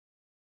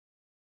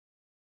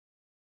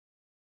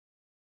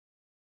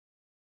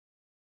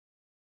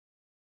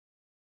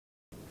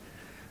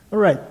All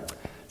right.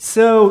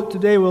 So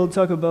today we'll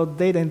talk about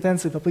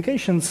data-intensive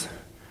applications.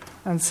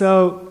 And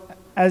so,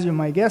 as you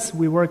might guess,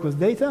 we work with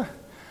data.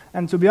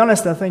 And to be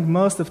honest, I think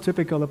most of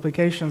typical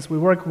applications we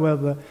work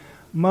with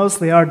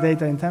mostly are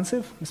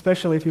data-intensive,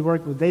 especially if you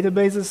work with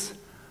databases.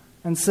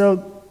 And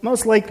so,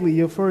 most likely,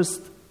 your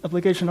first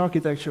application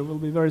architecture will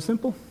be very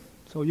simple.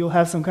 So you'll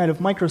have some kind of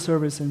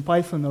microservice in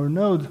Python or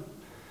Node,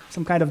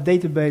 some kind of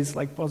database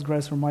like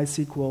Postgres or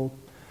MySQL,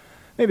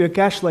 maybe a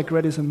cache like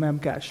Redis and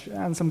Memcache,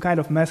 and some kind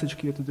of message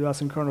queue to do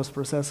asynchronous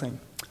processing.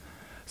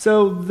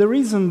 So the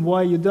reason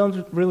why you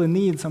don't really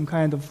need some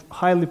kind of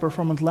highly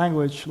performant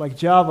language like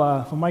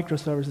Java for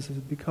microservices is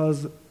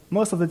because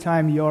most of the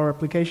time your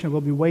application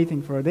will be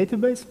waiting for a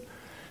database.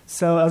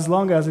 So as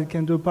long as it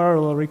can do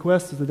parallel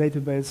requests to the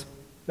database,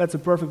 that's a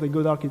perfectly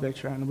good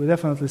architecture, and we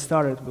definitely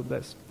started with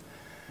this.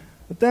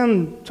 But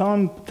then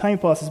time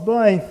passes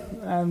by,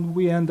 and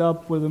we end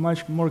up with a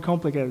much more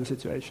complicated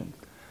situation.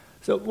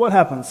 So what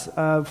happens?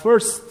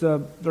 First,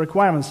 the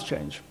requirements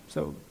change.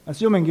 So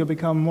assuming you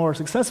become more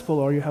successful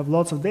or you have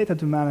lots of data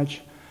to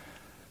manage,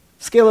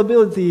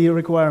 scalability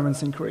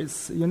requirements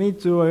increase. You need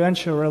to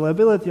ensure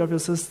reliability of your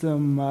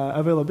system,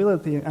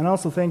 availability, and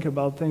also think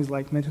about things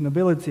like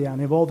maintainability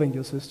and evolving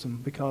your system,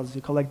 because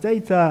you collect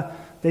data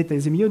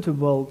is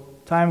immutable,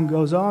 time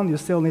goes on, you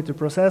still need to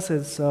process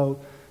it, so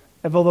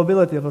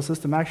availability of a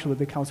system actually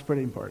becomes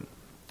pretty important.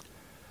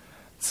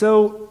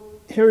 So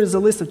here is a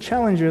list of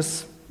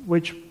challenges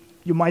which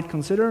you might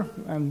consider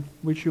and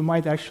which you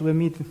might actually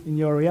meet in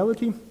your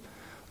reality.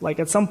 Like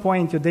at some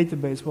point, your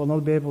database will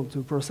not be able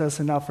to process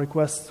enough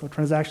requests or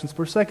transactions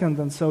per second,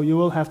 and so you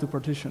will have to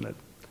partition it.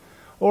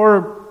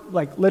 Or,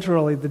 like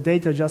literally, the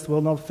data just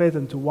will not fit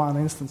into one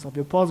instance of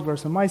your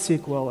Postgres or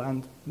MySQL,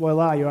 and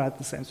voila, you're at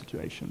the same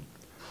situation.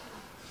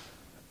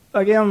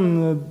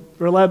 Again,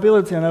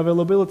 reliability and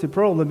availability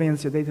probably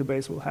means your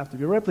database will have to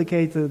be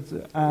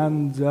replicated,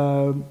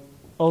 and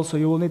also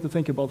you will need to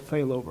think about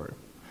failover.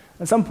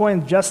 At some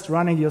point, just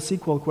running your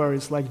SQL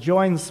queries like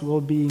joins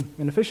will be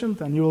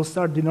inefficient, and you will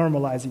start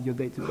denormalizing your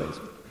database.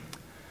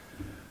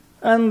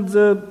 And,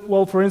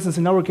 well, for instance,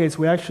 in our case,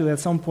 we actually at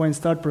some point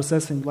start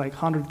processing like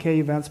 100K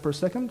events per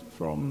second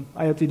from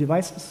IoT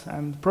devices,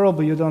 and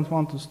probably you don't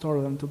want to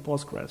store them to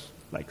Postgres,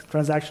 like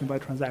transaction by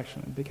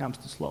transaction. It becomes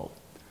too slow.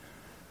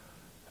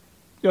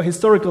 Your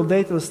historical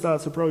data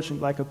starts approaching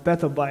like a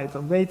petabyte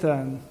of data,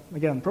 and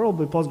again,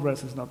 probably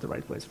Postgres is not the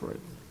right place for it.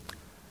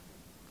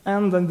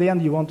 And in the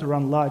end, you want to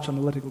run large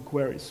analytical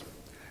queries.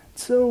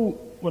 So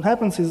what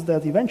happens is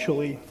that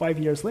eventually, 5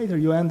 years later,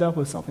 you end up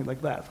with something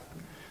like that.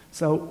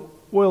 So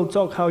we'll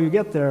talk how you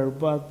get there,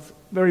 but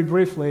very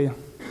briefly,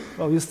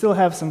 well, you still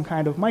have some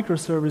kind of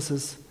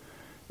microservices.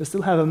 You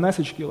still have a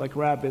message queue like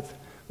Rabbit,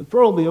 but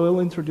probably you will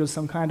introduce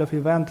some kind of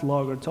event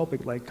log or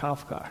topic like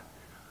Kafka.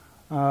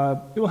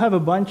 You'll have a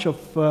bunch of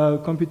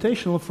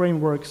computational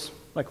frameworks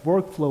like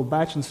workflow,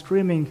 batch, and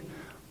streaming.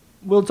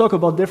 We'll talk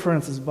about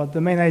differences, but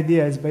the main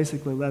idea is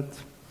basically that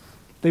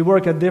they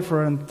work at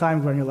different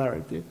time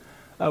granularity.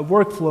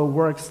 Workflow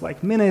works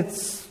like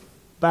minutes,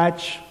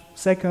 batch,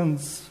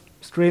 seconds,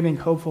 streaming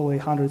hopefully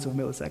hundreds of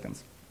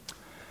milliseconds.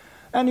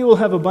 And you will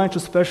have a bunch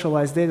of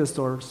specialized data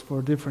stores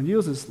for different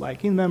uses,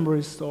 like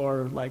in-memory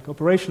store, like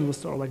operational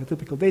store, like a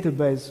typical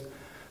database,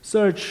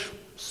 search,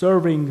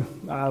 serving,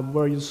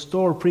 where you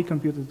store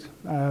pre-computed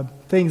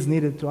things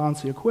needed to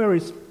answer your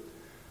queries,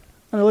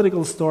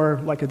 analytical store,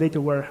 like a data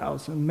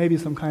warehouse, and maybe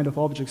some kind of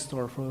object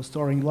store for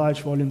storing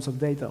large volumes of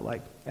data,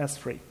 like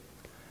S3.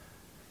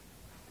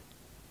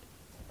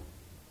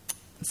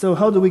 So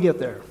how do we get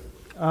there?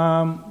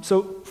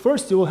 So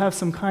first, you will have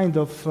some kind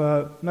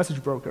of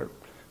message broker,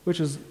 which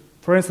is,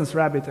 for instance,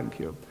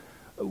 RabbitMQ.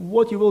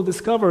 What you will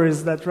discover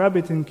is that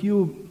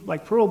RabbitMQ,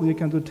 like probably you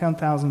can do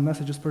 10,000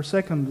 messages per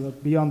second,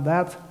 but beyond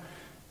that,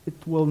 it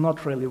will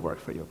not really work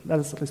for you. That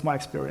is at least my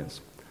experience.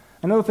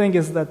 Another thing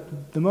is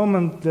that the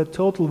moment the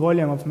total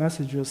volume of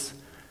messages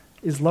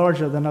is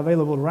larger than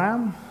available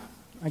RAM,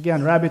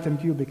 again,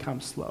 RabbitMQ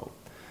becomes slow.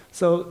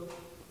 So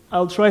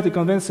I'll try to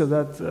convince you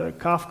that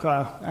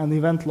Kafka and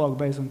event log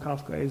based on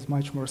Kafka is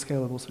much more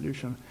scalable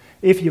solution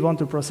if you want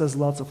to process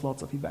lots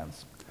of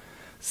events.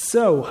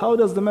 So how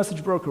does the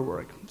message broker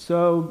work?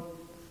 So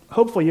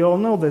hopefully you all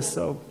know this,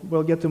 so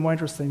we'll get to more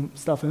interesting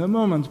stuff in a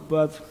moment,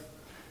 but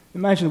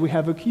imagine we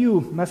have a queue,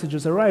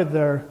 messages arrive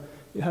there,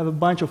 you have a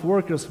bunch of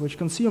workers which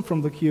consume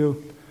from the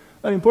queue,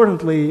 but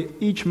importantly,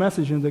 each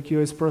message in the queue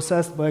is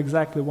processed by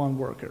exactly one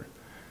worker.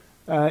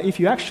 If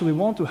you actually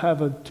want to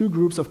have two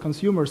groups of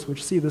consumers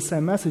which see the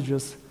same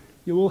messages,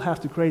 you will have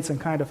to create some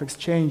kind of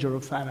exchange or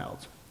a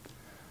fan-out.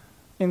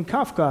 In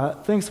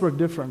Kafka, things work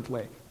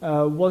differently.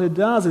 What it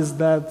does is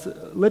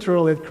that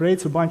literally it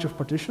creates a bunch of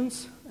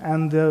partitions,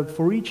 and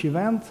for each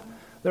event,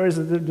 there is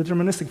a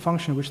deterministic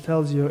function which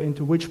tells you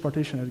into which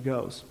partition it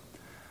goes.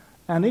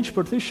 And each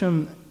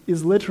partition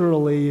is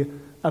literally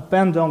a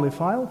append-only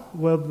file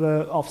with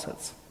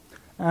offsets.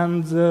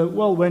 And,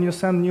 well, when you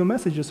send new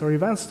messages or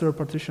events to a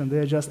partition, they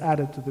are just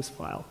added to this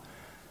file.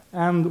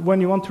 And when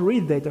you want to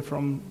read data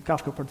from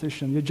Kafka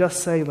partition, you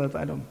just say that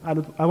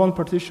I want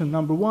partition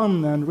number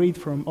 1 and read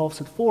from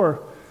offset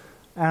 4,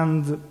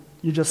 and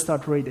you just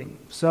start reading.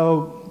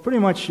 So pretty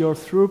much your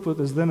throughput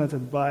is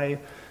limited by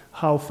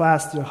how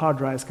fast your hard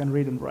drives can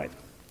read and write.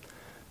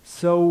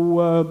 So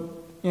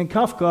in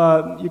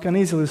Kafka, you can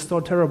easily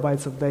store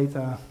terabytes of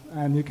data,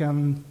 and you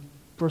can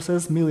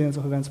process millions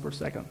of events per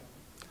second,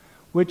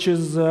 which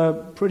is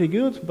pretty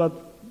good, but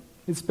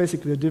it's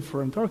basically a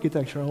different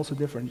architecture, also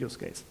different use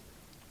case.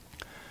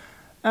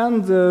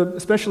 And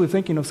especially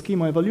thinking of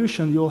schema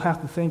evolution, you'll have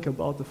to think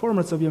about the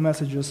formats of your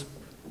messages.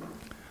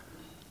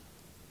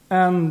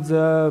 And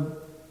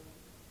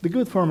the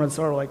good formats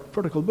are like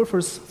protocol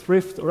buffers,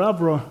 Thrift, or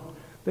Avro.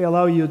 They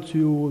allow you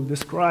to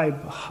describe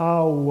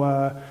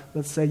how,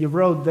 let's say, you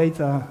wrote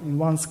data in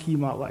one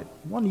schema like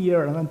 1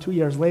 year, and then 2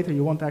 years later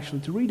you want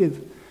actually to read it.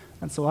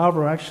 And so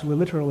Avro actually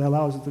literally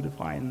allows you to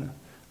define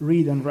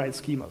read and write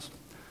schemas.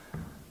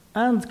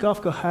 And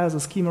Kafka has a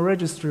schema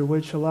registry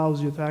which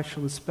allows you to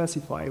actually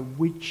specify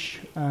which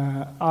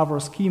Avro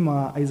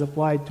schema is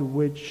applied to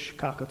which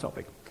Kafka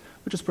topic,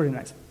 which is pretty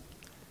nice.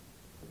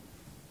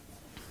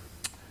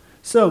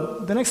 So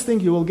the next thing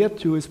you will get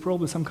to is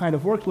probably some kind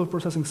of workflow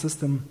processing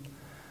system.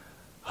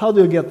 How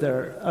do you get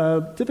there?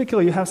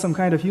 Typically, you have some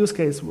kind of use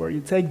case where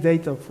you take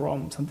data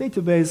from some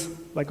database,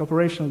 like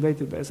operational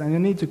database, and you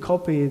need to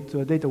copy it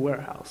to a data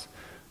warehouse.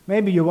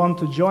 Maybe you want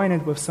to join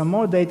it with some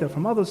more data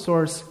from other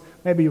source.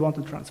 Maybe you want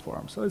to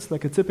transform. So it's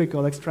like a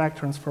typical extract,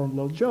 transform,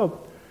 load job.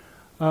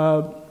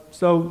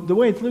 So the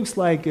way it looks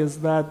like is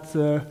that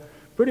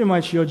pretty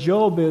much your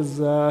job is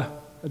a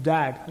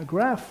DAG, a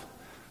graph.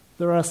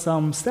 There are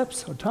some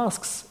steps or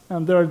tasks,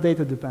 and there are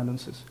data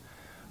dependencies.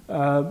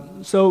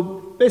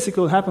 So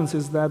basically what happens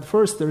is that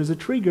first there is a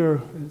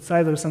trigger. It's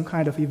either some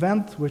kind of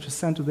event which is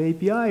sent to the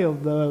API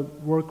of the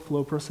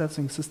workflow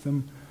processing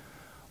system,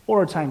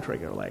 or a time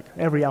trigger, like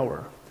every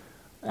hour.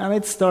 And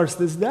it starts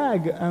this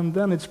DAG, and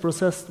then it's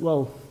processed.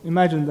 Well,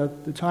 imagine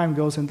that the time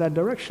goes in that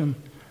direction.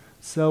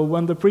 So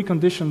when the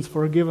preconditions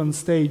for a given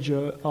stage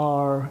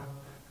are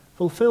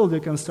fulfilled,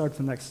 you can start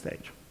the next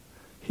stage.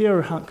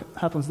 Here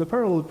happens the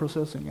parallel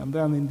processing, and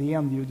then in the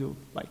end you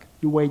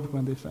wait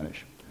when they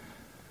finish.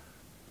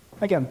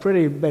 Again,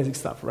 pretty basic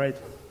stuff, right?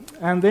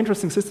 And the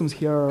interesting systems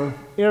here are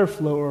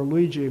Airflow or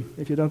Luigi.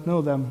 If you don't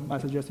know them, I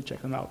suggest you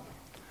check them out.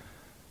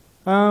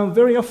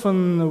 Very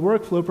often,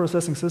 workflow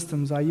processing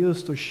systems are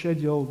used to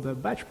schedule the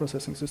batch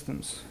processing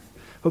systems.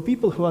 For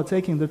people who are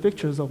taking the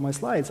pictures of my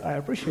slides, I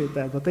appreciate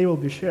that, but they will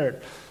be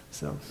shared.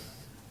 So,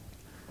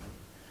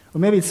 or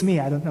maybe it's me,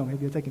 I don't know.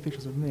 Maybe you're taking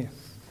pictures of me.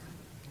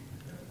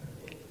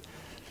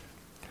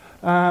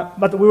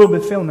 But we will be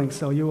filming,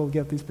 so you will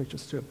get these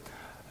pictures too.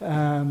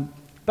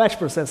 Batch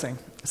processing.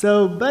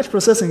 So batch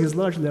processing is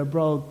largely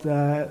about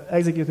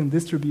executing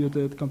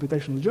distributed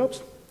computational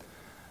jobs.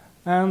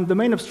 And the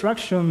main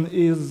abstraction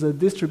is a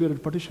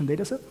distributed partition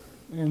dataset.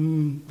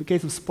 In the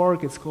case of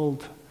Spark, it's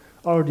called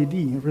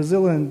RDD,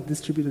 Resilient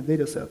Distributed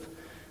Dataset.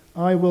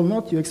 I will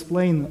not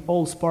explain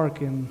all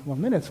Spark in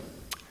 1 minute,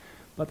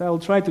 but I will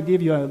try to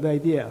give you the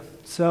idea.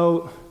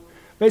 So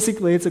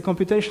basically, it's a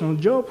computational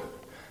job.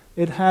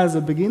 It has a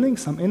beginning,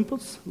 some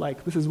inputs,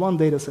 like this is one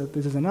dataset,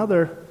 this is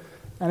another,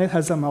 and it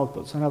has some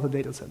outputs, another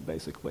dataset,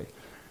 basically.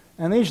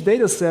 And each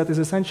dataset is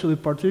essentially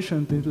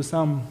partitioned into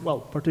some,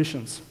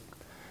 partitions.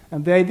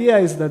 And the idea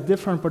is that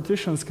different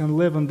partitions can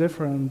live on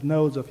different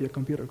nodes of your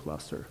computer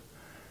cluster.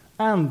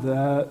 And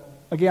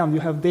again, you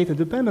have data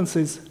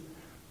dependencies,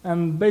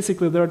 and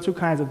basically there are two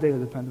kinds of data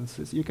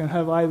dependencies. You can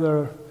have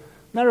either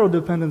narrow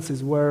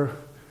dependencies where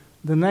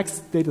the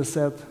next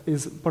dataset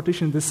is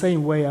partitioned the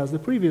same way as the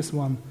previous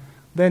one,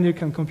 then you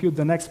can compute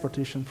the next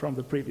partition from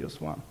the previous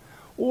one.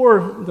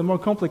 Or the more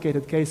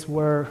complicated case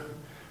where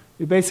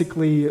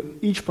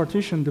each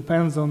partition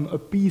depends on a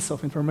piece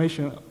of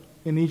information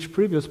in each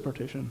previous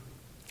partition.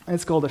 And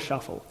it's called a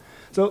shuffle.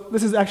 So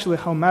this is actually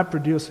how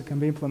MapReduce can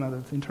be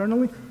implemented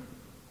internally.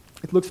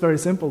 It looks very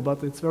simple,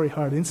 but it's very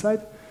hard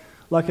inside.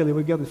 Luckily,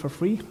 we get it for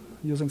free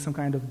using some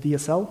kind of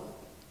DSL.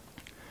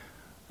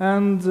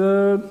 And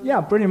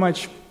pretty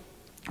much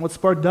what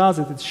Spark does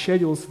is it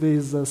schedules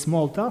these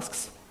small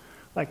tasks.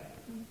 Like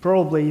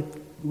probably it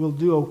will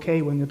do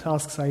okay when your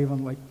tasks are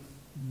even like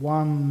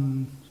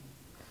 1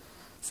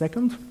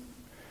 second.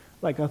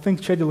 Like I think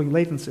scheduling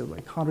latency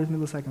like 100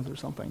 milliseconds or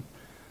something.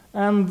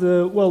 And,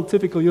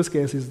 typical use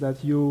case is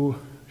that you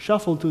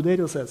shuffle two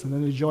datasets and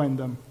then you join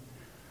them,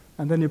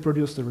 and then you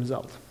produce the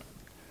result.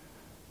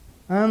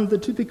 And the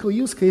typical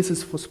use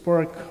cases for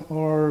Spark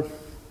are,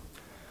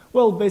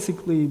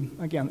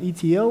 again,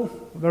 ETL.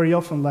 Very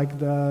often, like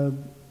the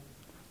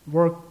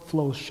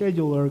workflow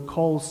scheduler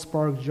calls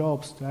Spark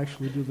jobs to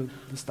actually do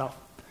the stuff.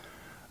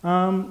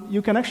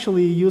 You can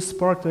actually use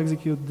Spark to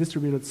execute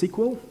distributed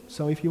SQL.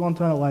 So if you want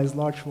to analyze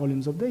large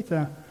volumes of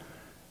data,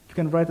 you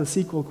can write a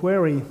SQL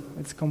query.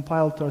 It's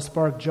compiled to a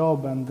Spark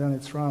job, and then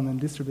it's run in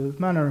distributed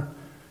manner.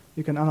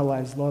 You can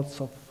analyze lots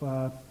of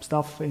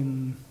stuff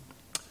in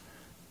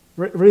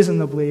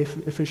reasonably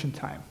efficient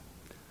time.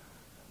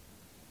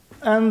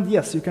 And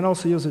yes, you can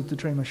also use it to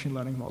train machine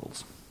learning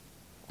models.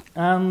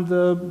 And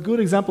good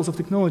examples of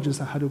technologies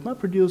are Hadoop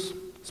MapReduce,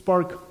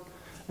 Spark,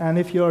 and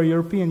if you're a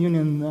European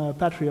Union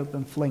patriot,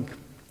 then Flink.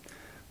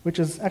 which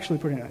is actually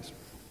pretty nice.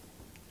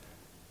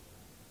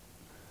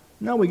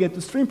 Now we get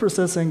to stream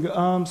processing.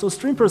 So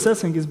stream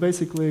processing is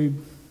basically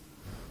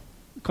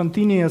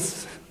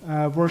continuous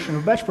version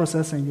of batch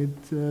processing.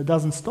 It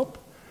doesn't stop.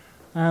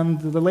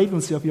 And the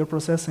latency of your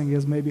processing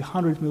is maybe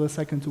 100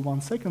 milliseconds to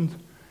 1 second.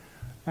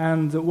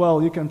 And,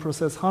 well, you can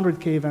process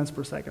 100K events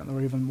per second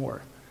or even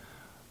more.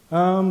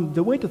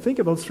 The way to think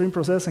about stream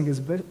processing is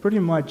pretty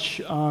much,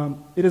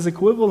 it is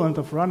equivalent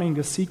of running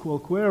a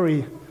SQL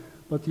query,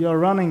 but you're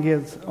running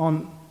it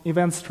on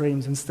event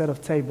streams instead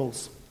of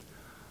tables.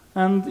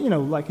 And, you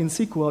know, like in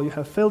SQL, you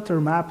have filter,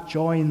 map,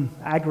 join,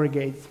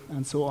 aggregate,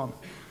 and so on.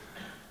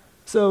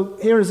 So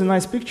here is a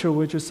nice picture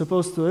which is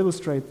supposed to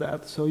illustrate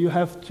that. So you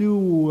have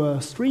two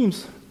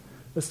streams,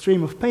 a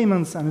stream of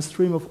payments and a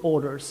stream of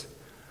orders.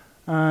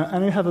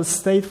 And you have a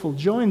stateful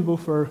join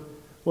buffer.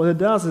 What it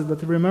does is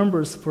that it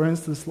remembers, for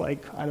instance,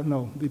 like, I don't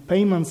know, the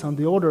payments and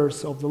the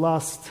orders of the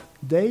last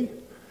day.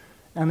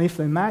 And if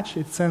they match,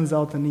 it sends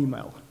out an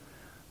email.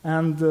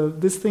 And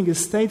this thing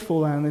is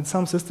stateful, and in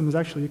some systems,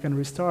 actually, you can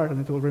restart, and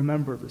it will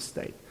remember the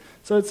state.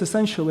 So it's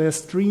essentially a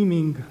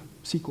streaming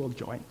SQL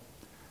join.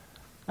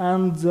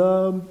 And,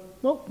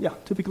 well, yeah,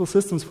 typical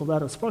systems for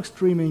that are Spark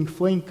Streaming,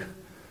 Flink.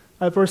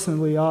 I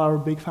personally are a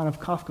big fan of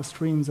Kafka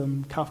Streams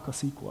and Kafka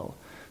SQL.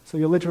 So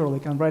you literally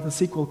can write a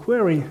SQL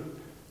query.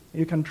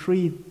 You can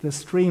treat the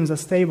streams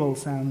as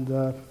tables, and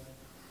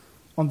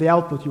on the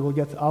output, you will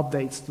get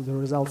updates to the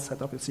result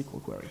set of your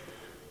SQL query,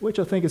 which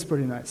I think is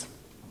pretty nice.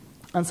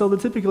 And so the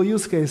typical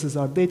use cases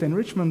are data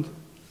enrichment,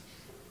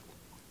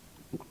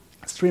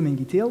 streaming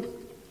ETL,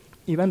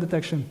 event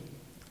detection,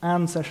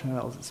 and session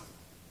analysis.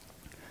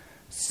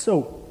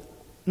 So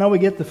now we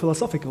get the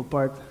philosophical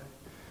part.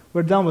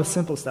 We're done with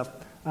simple stuff.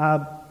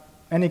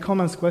 Any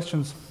comments,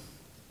 questions?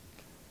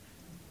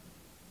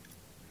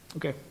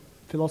 Okay,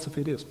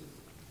 philosophy it is.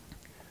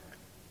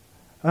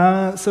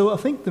 So I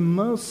think the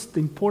most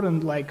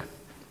important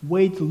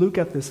way to look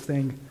at this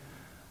thing,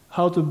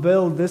 how to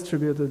build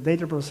distributed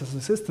data processing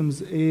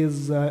systems,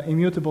 is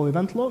immutable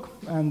event log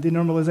and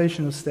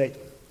denormalization of state.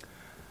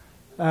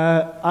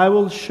 I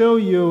will show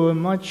you a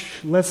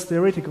much less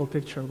theoretical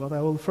picture, but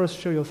I will first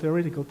show you a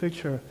theoretical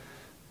picture.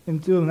 In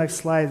the next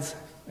slides,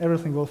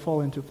 everything will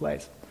fall into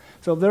place.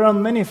 So there are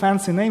many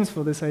fancy names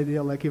for this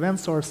idea, like event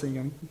sourcing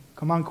and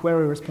command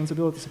query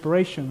responsibility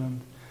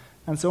separation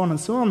and so on and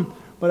so on.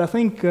 But I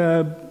think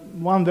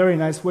one very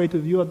nice way to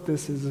view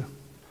this is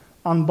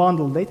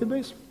unbundled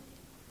database.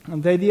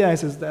 And the idea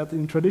is that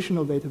in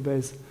traditional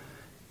database,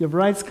 your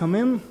writes come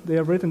in, they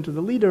are written to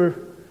the leader,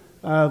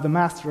 the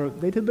master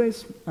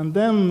database, and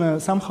then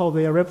somehow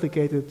they are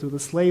replicated to the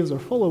slaves or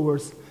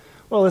followers.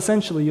 Well,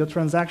 essentially, your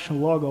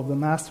transaction log of the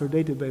master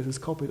database is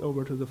copied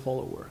over to the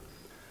follower.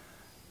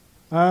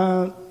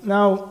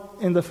 Now,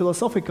 in the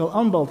philosophical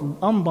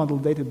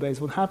unbundled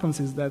database, what happens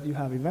is that you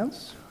have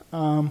events,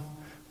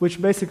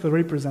 which basically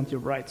represent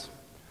your writes.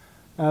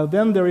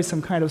 Then there is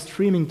some kind of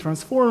streaming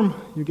transform.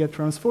 You get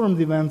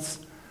transformed events.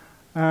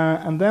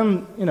 And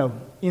then, in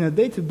a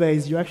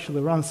database, you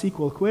actually run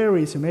SQL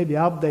queries. You maybe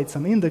update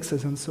some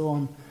indexes and so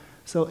on.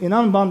 So in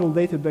unbundled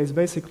database,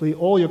 basically,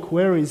 all your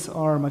queries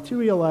are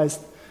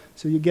materialized.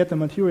 So you get a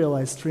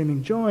materialized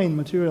streaming join,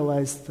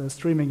 materialized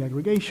streaming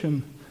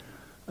aggregation,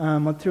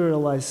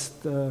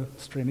 materialized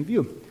streaming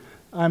view.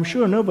 I'm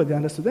sure nobody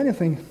understood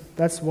anything.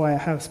 That's why I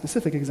have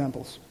specific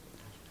examples.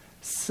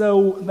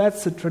 So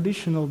that's a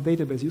traditional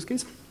database use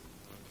case.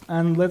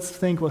 And let's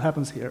think what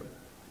happens here.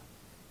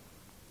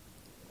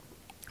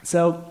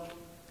 So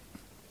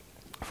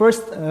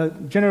first,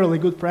 generally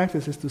good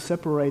practice is to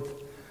separate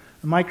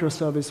a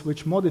microservice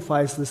which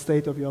modifies the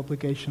state of your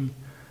application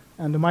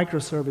and a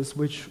microservice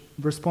which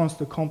responds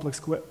to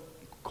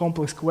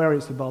complex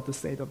queries about the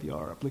state of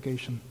your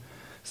application.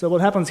 So what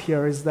happens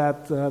here is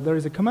that there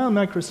is a command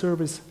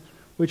microservice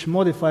which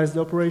modifies the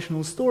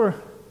operational store,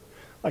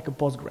 like a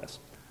Postgres.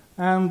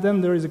 And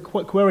then there is a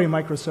query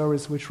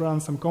microservice which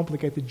runs some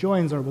complicated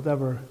joins or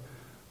whatever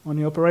on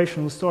the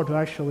operational store to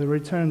actually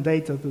return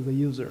data to the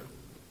user.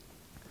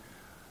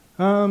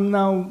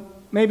 Now,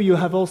 maybe you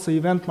have also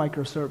event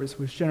microservice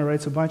which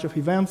generates a bunch of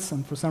events,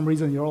 and for some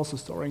reason you're also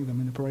storing them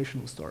in the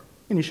operational store.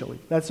 Initially,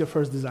 that's your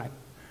first design.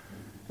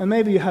 And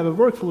maybe you have a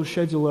workflow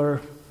scheduler.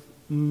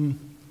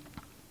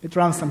 It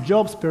runs some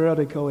jobs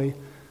periodically.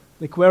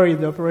 They query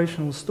the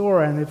operational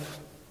store, and if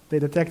they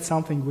detect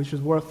something which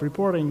is worth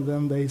reporting,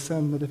 then they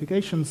send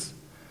notifications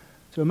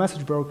to a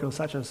message broker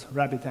such as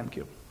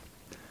RabbitMQ.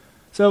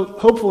 So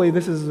hopefully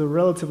this is a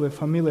relatively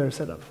familiar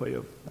setup for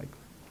you, like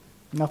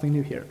nothing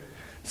new here.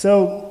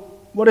 So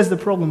what is the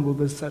problem with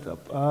this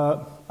setup?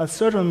 A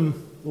certain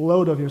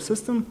load of your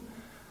system,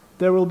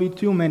 there will be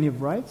too many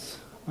writes.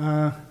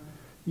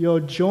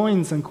 Your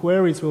joins and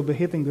queries will be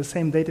hitting the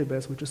same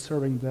database which is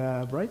serving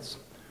the writes.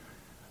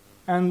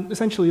 And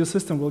essentially your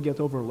system will get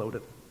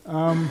overloaded.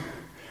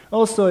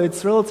 Also,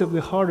 it's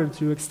relatively harder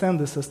to extend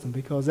the system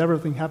because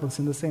everything happens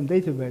in the same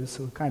database,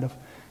 so kind of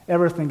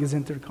everything is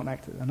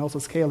interconnected, and also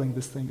scaling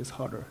this thing is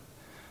harder.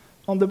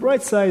 On the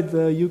bright side,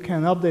 you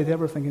can update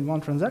everything in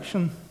one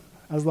transaction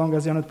as long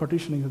as you're not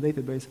partitioning the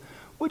database,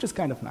 which is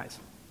kind of nice.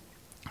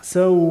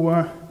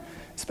 So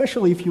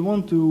especially if you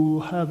want to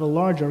have a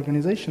large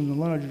organization,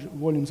 large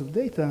volumes of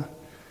data,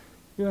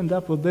 you end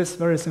up with this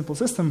very simple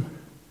system.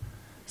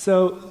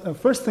 So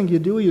first thing you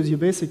do is you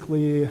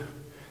basically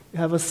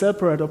have a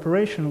separate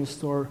operational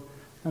store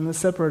and a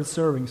separate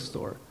serving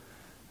store.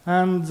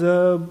 And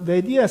the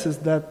idea is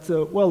that,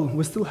 well,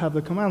 we still have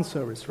the command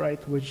service, right,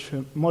 which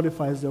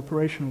modifies the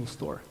operational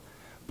store.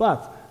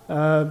 But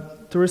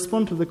to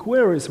respond to the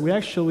queries, we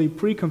actually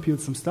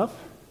pre-compute some stuff,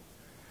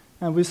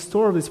 and we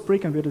store this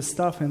pre-computed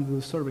stuff in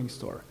the serving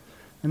store.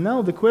 And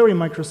now the query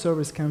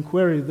microservice can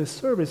query this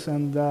service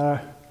and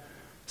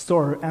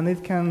store, and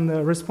it can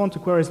respond to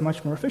queries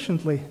much more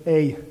efficiently,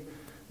 A.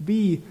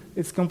 B,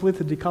 it's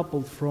completely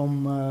decoupled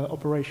from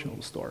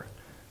operational store.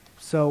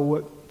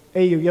 So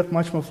A, you get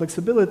much more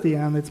flexibility,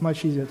 and it's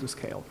much easier to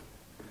scale.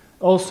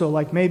 Also,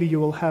 like maybe you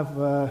will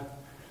have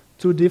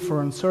 2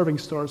 different serving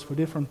stores for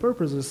different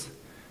purposes,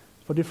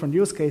 for different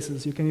use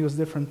cases. You can use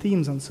different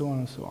teams, and so on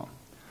and so on.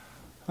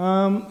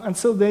 And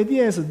so the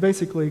idea is that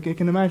basically you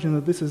can imagine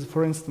that this is,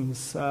 for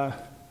instance, a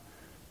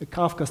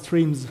Kafka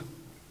Streams,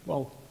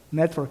 well,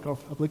 network of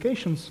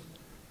applications.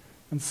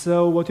 And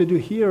so what you do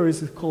here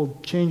is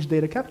called change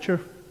data capture.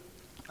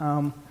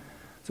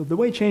 So the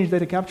way change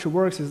data capture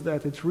works is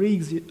that it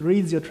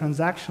reads your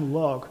transaction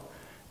log,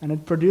 and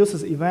it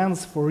produces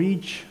events for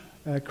each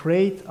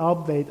create,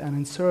 update, and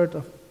insert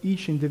of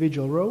each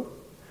individual row.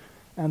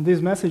 And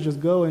these messages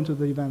go into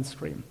the event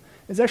stream.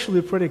 It's actually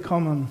a pretty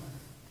common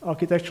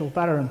architectural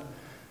pattern.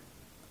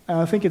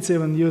 I think it's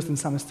even used in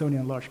some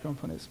Estonian large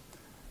companies.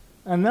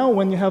 And now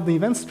when you have the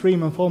event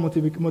stream and full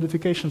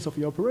modifications of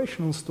your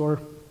operational store,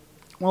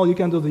 well, you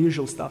can do the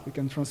usual stuff. You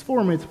can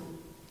transform it,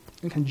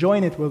 you can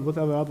join it with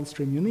whatever other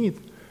stream you need,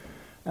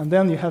 and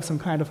then you have some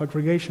kind of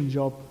aggregation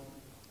job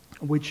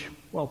which,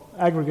 well,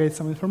 aggregates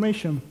some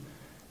information,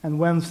 and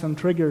when some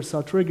triggers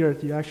are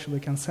triggered, you actually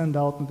can send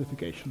out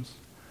notifications.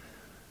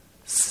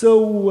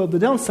 So the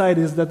downside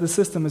is that the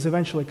system is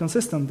eventually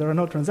consistent. There are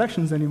no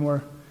transactions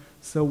anymore.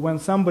 So when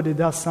somebody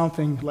does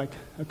something like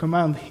a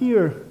command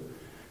here,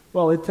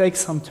 well, it takes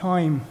some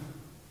time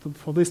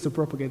for this to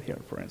propagate here,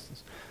 for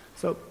instance.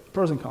 So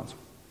pros and cons.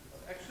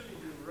 Actually,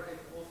 you write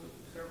also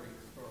to serving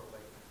store,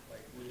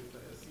 like with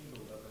a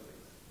single database.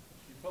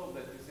 You told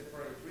that you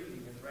separate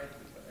reading and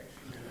writing, but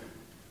actually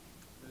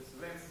these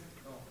events,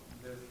 no,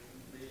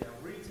 they are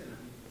written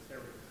into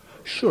serving.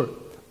 Sure,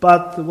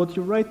 but what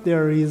you write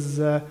there is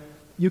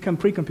you can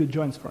pre-compute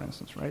joins, for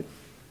instance, right?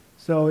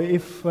 So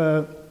if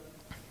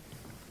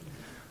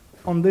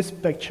on this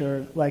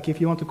picture, like if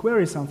you want to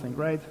query something,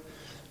 right,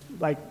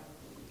 like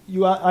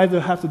you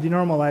either have to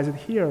denormalize it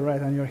here,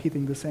 right, and you're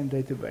hitting the same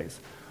database,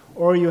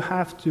 or you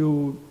have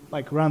to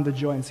like run the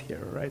joins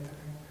here, right?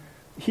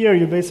 Here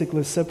you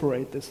basically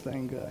separate this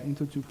thing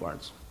into 2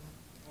 parts.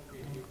 Okay,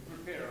 you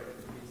prepare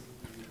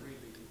basically really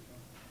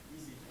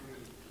easy to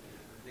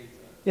read data.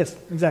 Yes,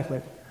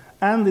 exactly.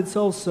 And it's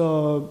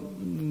also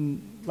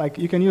like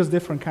you can use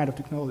different kind of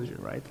technology,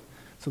 right?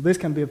 So this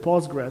can be a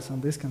Postgres,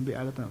 and this can be,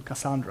 I don't know,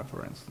 Cassandra,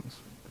 for instance,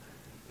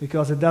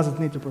 because it doesn't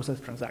need to process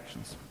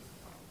transactions.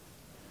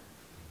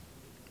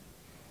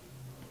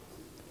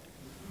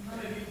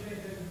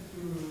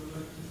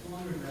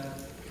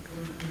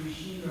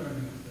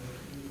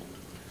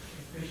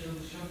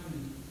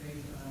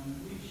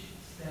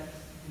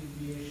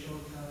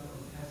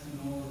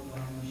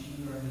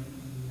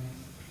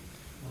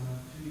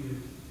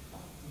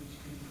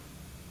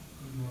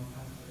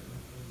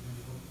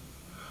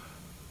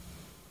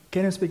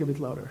 Can you speak a bit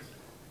louder?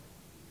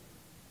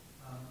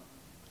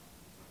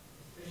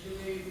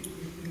 Especially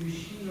with the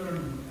machine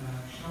learning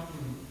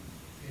shuffling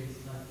phase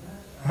like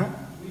that,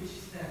 which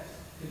steps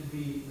could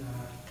be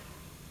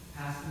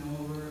passing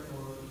over,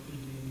 or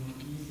could be more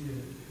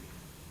easier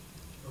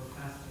or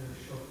faster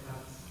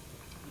shortcuts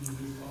in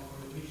these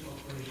which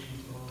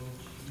operations or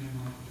which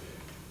memory?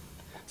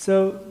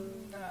 So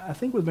I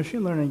think with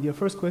machine learning, your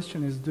first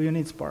question is, do you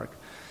need Spark?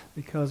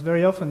 Because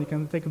very often you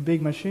can take a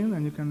big machine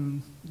and you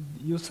can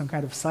use some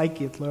kind of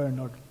scikit-learn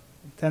or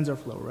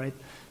TensorFlow, right?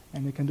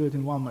 And you can do it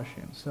in one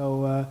machine.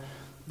 So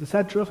the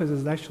sad truth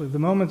is actually the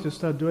moment you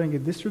start doing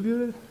it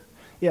distributed,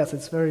 yes,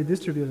 it's very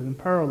distributed and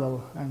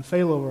parallel and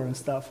failover and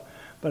stuff,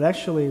 but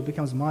actually it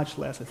becomes much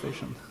less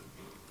efficient.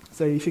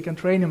 So if you can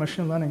train your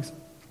machine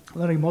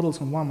learning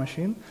models on one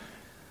machine,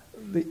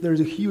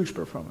 there's a huge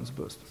performance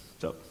boost.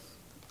 So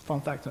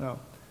fun fact to know.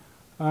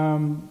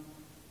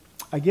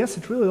 I guess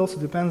it really also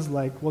depends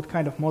like what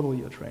kind of model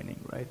you're training,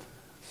 right?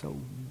 So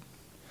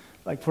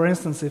like for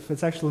instance, if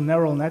it's actually a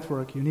neural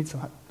network, you need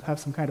to have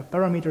some kind of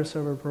parameter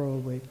server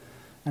probably,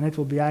 and it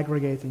will be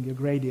aggregating your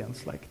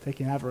gradients, like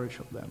taking average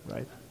of them,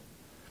 right?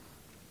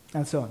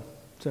 And so on.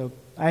 So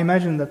I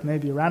imagine that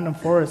maybe random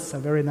forests are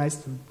very nice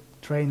to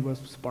train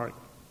with Spark.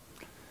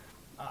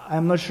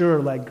 I'm not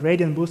sure, like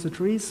gradient boosted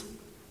trees,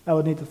 I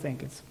would need to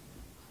think. It's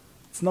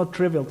not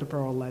trivial to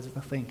parallelize it, I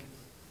think.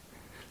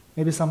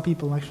 Maybe some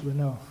people actually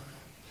know.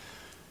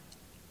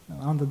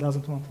 Anda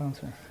doesn't want to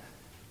answer.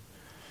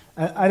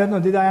 I don't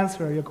know, did I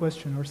answer your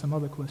question or some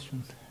other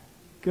question?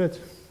 Good.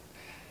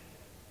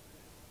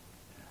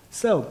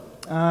 So,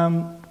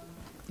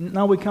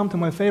 now we come to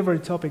my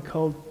favorite topic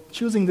called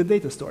choosing the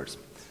data stores.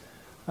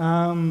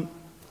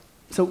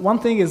 So one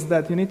thing is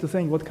that you need to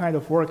think what kind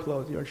of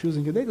workload you're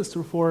choosing a data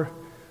store for.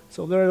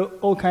 So there are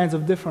all kinds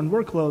of different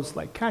workloads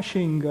like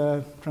caching,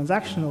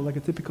 transactional, like a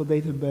typical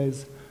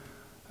database.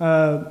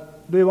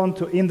 Do you want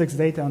to index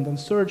data and then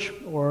search,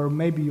 or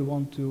maybe you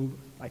want to,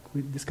 like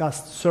we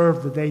discussed,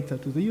 serve the data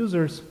to the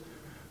users.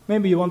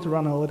 Maybe you want to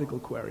run analytical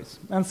queries,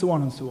 and so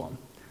on and so on.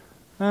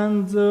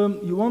 And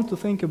you want to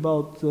think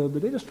about the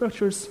data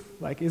structures,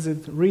 like is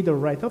it read or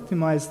write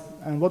optimized,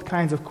 and what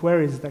kinds of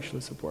queries it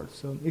actually supports.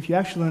 So if you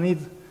actually need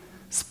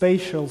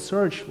spatial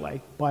search,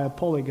 like by a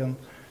polygon,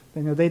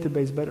 then your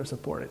database better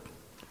support it.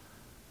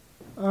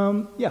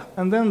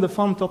 And then the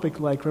fun topic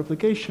like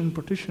replication,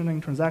 partitioning,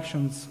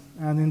 transactions,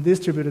 and in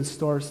distributed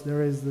stores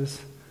there is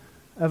this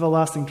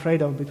everlasting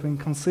trade-off between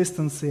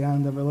consistency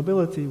and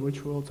availability,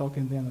 which we'll talk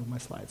in the end of my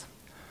slides.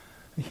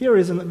 Here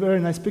is a very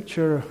nice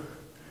picture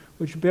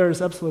which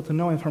bears absolutely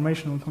no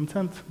informational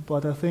content,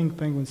 but I think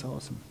Penguins are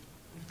awesome.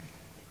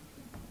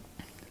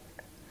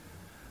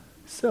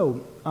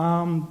 So,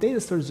 data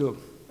store zoo.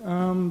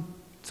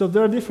 So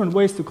there are different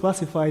ways to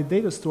classify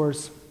data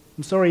stores.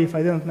 I'm sorry if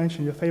I didn't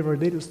mention your favorite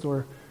data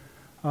store.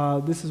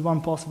 This is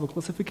one possible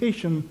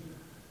classification.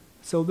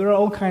 So there are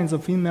all kinds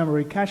of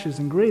in-memory caches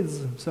and grids.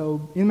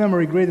 So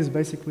in-memory grid is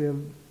basically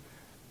an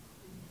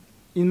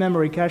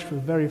in-memory cache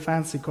with very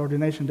fancy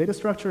coordination data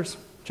structures.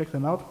 Check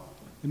them out.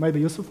 It might be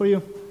useful for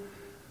you.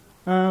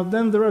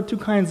 Then there are two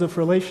kinds of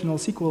relational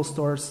SQL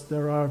stores.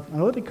 There are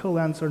analytical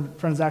and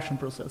transaction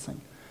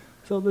processing.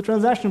 So the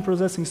transaction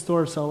processing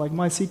stores are like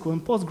MySQL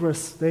and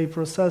Postgres. They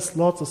process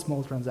lots of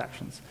small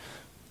transactions.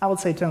 I would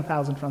say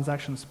 10,000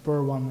 transactions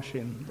per one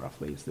machine,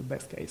 roughly, is the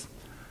best case.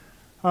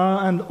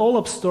 And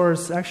OLAP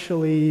stores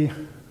actually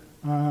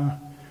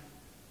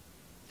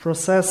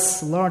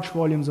process large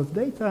volumes of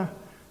data.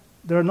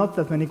 There are not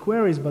that many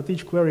queries, but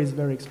each query is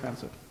very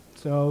expensive.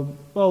 So,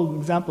 well,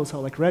 examples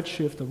are like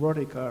Redshift or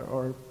Vertica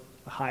or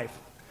Hive.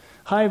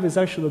 Hive is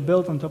actually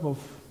built on top of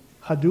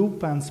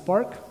Hadoop and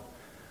Spark,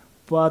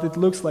 but it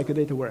looks like a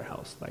data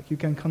warehouse. Like you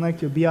can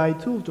connect your BI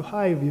tool to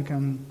Hive, you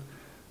can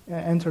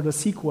enter the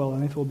SQL,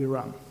 and it will be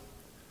run.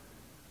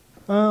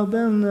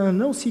 Then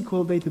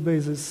NoSQL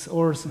databases,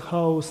 or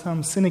how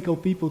some cynical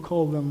people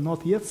call them,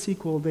 not yet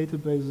SQL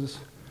databases.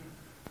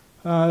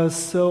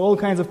 So all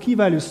kinds of key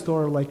value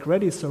store like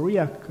Redis or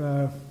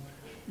Riak.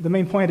 The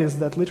main point is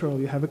that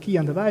literally you have a key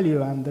and a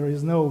value, and there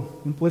is no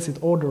implicit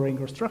ordering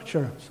or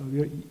structure. So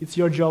it's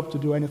your job to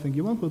do anything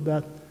you want with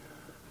that.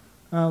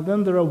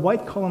 Then there are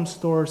white column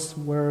stores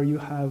where you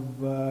have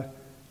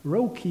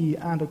row key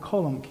and a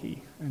column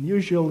key. And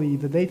usually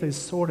the data is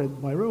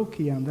sorted by row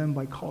key and then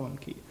by column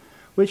key,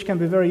 which can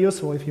be very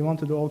useful if you want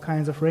to do all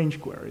kinds of range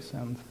queries.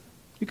 And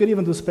you could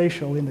even do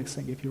spatial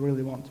indexing if you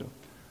really want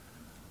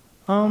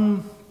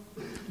to.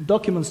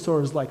 Document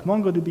stores like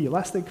MongoDB,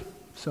 Elastic.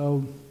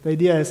 So the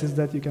idea is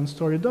that you can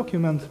store a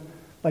document,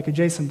 like a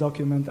JSON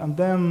document, and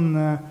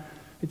then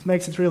it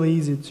makes it really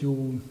easy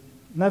to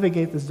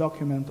navigate this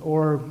document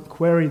or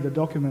query the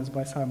documents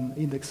by some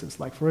indexes.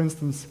 Like, for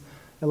instance,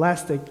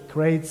 Elastic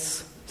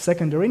creates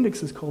secondary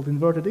indexes called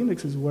inverted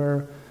indexes,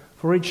 where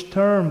for each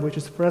term which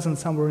is present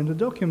somewhere in the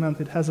document,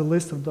 it has a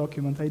list of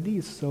document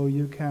IDs, so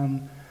you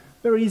can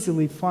very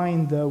easily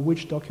find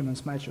which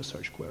documents match your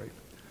search query.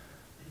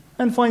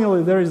 And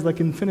finally, there is like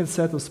an infinite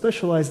set of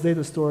specialized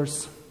data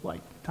stores,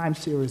 like time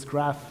series,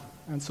 graph,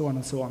 and so on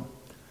and so on.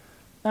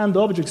 And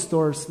object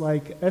stores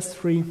like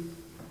S3.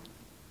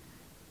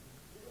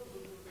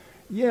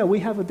 Yeah, we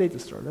have a data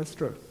store, that's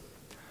true.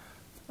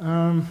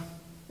 I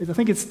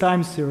think it's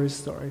time series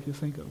store, if you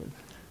think of it.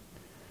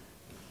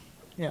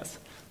 Yes.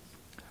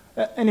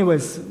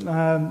 Anyways,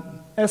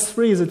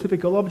 S3 is a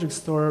typical object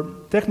store.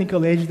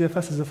 Technically,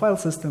 HDFS is a file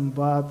system,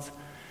 but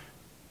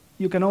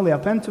you can only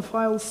append to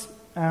files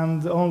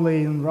and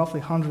only in roughly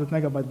 100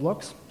 megabyte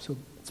blocks, so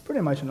it's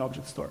pretty much an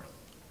object store.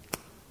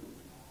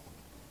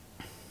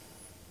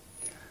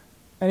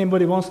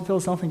 Anybody wants to tell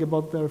something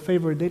about their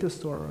favorite data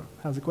store or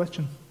has a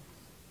question?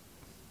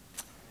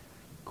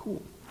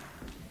 Cool.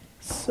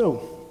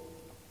 So,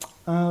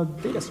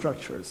 data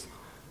structures.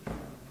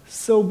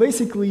 So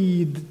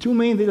basically, the two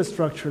main data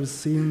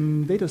structures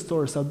in data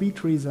stores are B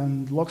trees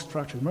and log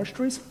structured merge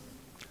trees.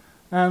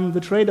 And the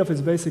trade-off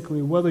is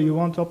basically whether you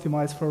want to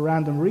optimize for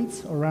random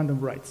reads or random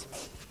writes.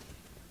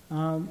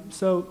 Okay,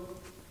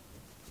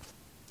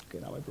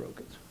 now I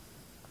broke it.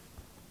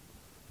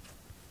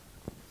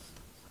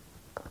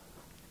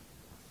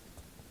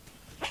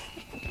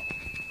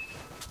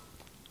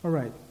 All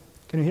right,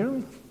 can you hear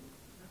me?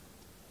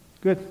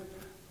 Good.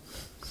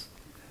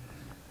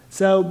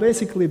 So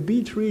basically,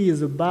 B tree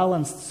is a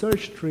balanced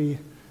search tree.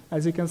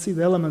 As you can see,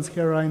 the elements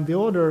here are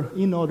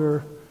in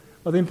order,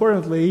 but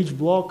importantly, each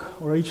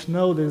block or each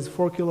node is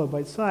 4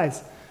 kilobyte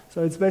size.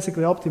 So it's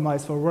basically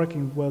optimized for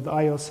working with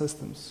I/O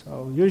systems.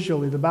 So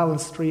usually the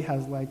balanced tree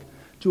has like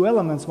 2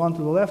 elements, one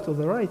to the left or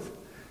the right.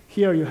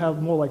 Here you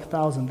have more like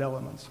 1,000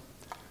 elements.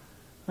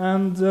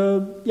 And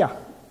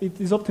it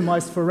is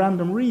optimized for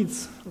random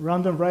reads.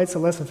 Random writes are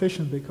less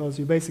efficient because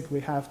you basically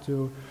have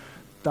to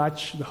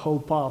touch the whole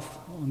path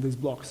on these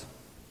blocks.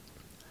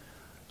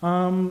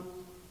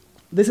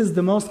 This is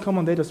the most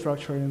common data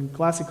structure in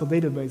classical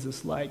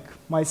databases like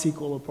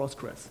MySQL or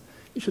Postgres.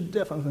 You should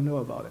definitely know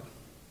about it.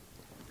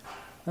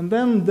 And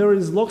then there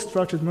is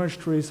log-structured merge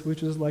trees,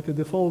 which is like a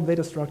default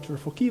data structure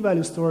for key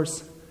value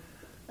stores.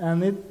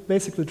 And it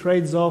basically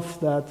trades off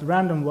that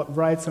random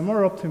writes are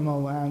more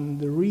optimal and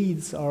the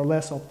reads are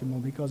less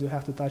optimal because you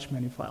have to touch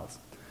many files.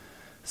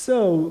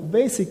 So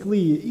basically,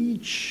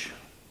 each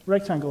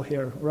rectangle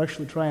here, or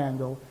actually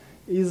triangle,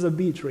 is a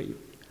B tree.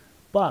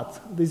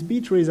 But these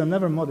B trees are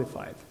never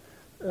modified,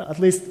 at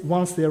least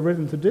once they are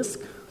written to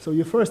disk. So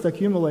you first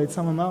accumulate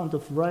some amount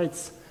of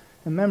writes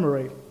in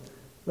memory,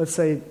 let's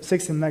say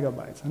 16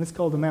 megabytes, and it's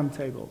called a mem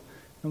table.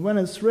 And when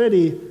it's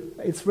ready,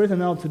 it's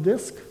written out to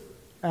disk,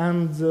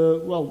 and,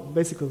 well,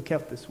 basically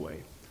kept this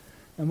way.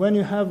 And when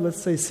you have,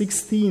 let's say,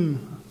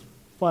 16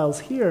 files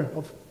here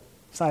of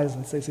size,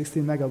 let's say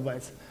 16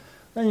 megabytes,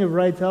 then you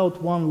write out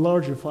one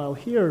larger file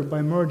here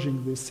by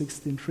merging these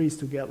 16 trees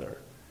together.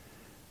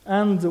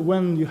 And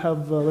when you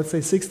have, let's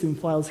say, 16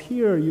 files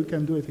here, you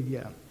can do it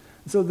again.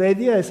 So the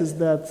idea is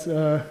that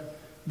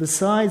the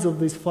size of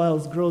these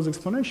files grows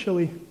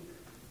exponentially,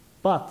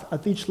 but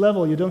at each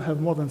level, you don't have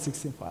more than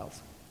 16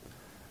 files.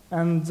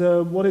 And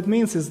what it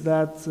means is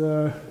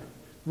that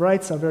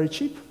writes are very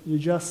cheap. You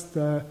just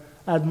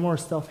add more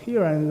stuff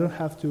here, and you don't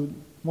have to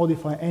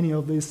modify any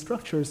of these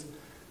structures.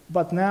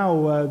 But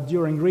now,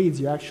 during reads,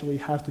 you actually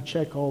have to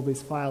check all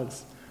these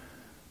files,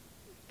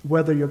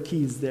 whether your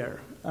key is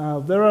there.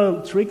 There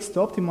are tricks to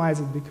optimize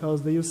it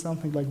because they use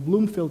something like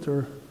Bloom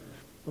filter,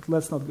 but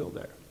let's not go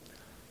there.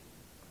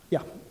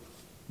 Yeah,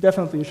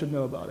 definitely you should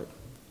know about it.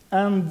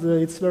 And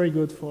it's very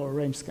good for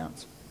range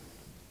scans.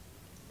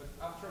 But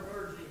after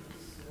merging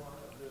this one,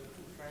 the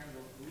two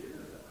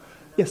triangles,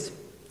 Yes.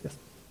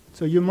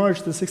 So you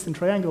merge the 16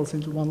 triangles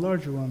into one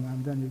larger one,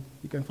 and then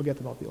you can forget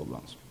about the old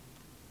ones.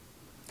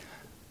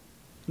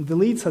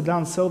 Deletes are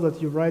done so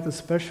that you write a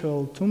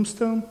special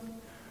tombstone,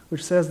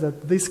 which says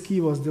that this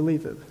key was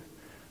deleted.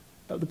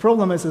 The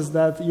problem is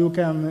that you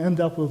can end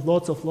up with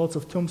lots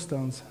of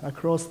tombstones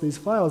across these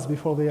files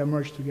before they are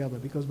merged together,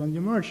 because when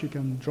you merge, you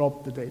can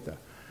drop the data.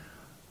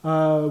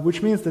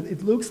 Which means that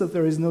it looks that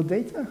there is no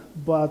data,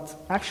 but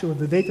actually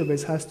the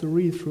database has to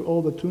read through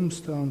all the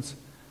tombstones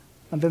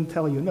and then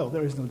tell you, no,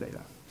 there is no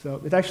data. So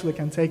it actually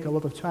can take a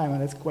lot of time,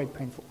 and it's quite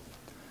painful.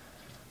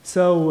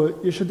 So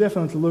you should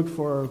definitely look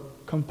for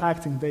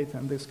compacting data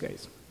in this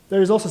case.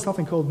 There is also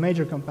something called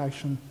major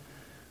compaction,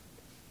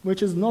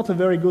 which is not a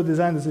very good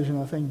design decision,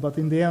 I think, but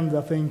in the end,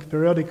 I think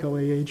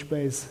periodically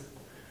HBase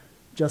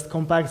just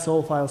compacts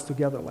all files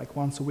together, like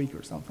once a week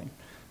or something.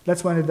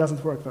 That's when it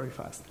doesn't work very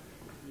fast.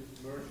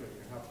 Is merging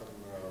happen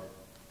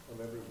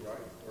on every write,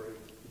 or it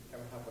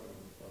can happen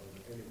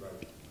on any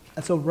write?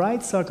 And so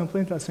writes are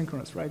completely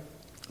asynchronous, right?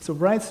 So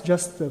writes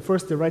just,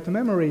 first they write to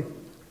memory.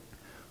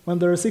 When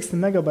there are 16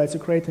 megabytes, you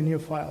create a new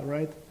file,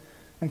 right?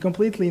 And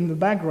completely in the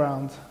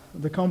background,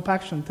 the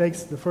compaction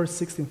takes the first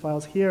 16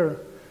 files here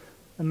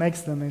and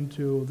makes them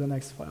into the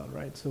next file,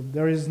 right? So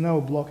there is no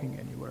blocking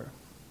anywhere.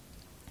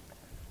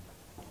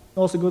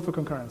 Also good for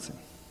concurrency.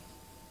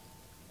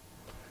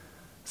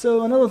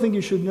 So another thing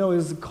you should know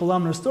is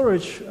columnar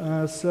storage.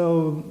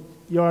 So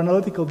your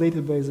analytical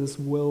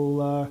databases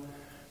will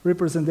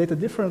represent data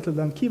differently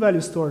than key value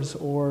stores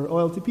or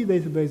OLTP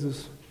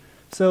databases.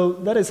 So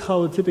that is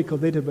how a typical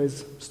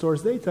database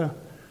stores data.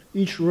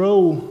 Each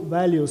row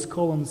values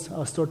columns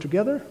are stored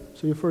together.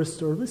 So you first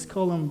store this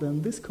column,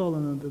 then this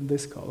column, and then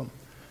this column.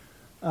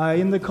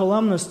 In the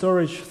columnar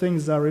storage,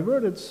 things are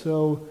reverted,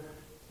 so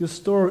you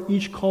store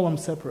each column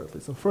separately.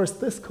 So first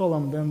this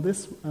column, then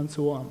this, and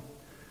so on.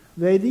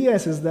 The idea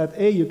is that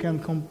A, you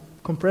can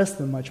compress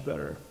them much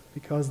better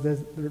because the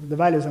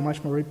values are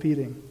much more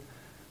repeating.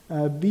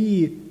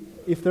 B,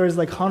 if there is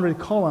like 100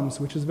 columns,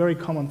 which is very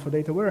common for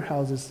data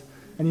warehouses,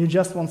 and you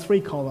just want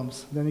 3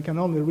 columns, then you can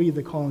only read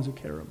the columns you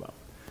care about.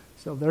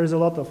 So there is a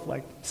lot of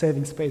like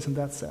saving space in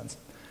that sense.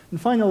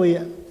 And finally,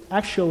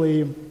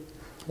 actually,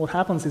 what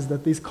happens is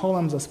that these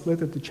columns are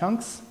split into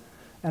chunks,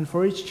 and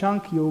for each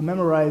chunk you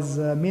memorize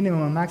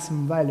minimum and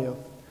maximum value.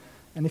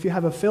 And if you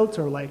have a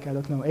filter like, I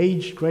don't know,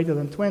 age greater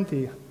than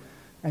 20,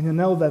 and you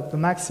know that the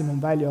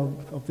maximum value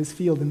of this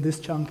field in this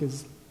chunk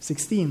is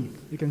 16,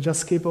 you can just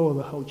skip over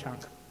the whole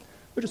chunk,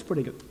 which is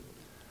pretty good.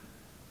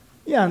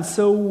 Yeah, and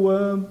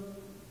so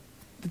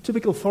the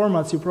typical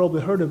formats you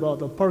probably heard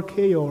about are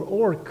Parquet or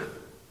ORC,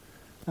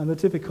 and the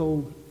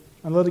typical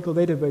analytical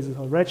databases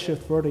are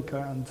Redshift,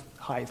 Vertica, and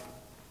Hive.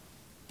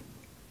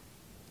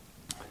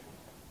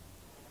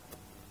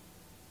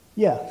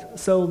 Yeah,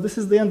 so this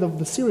is the end of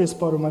the serious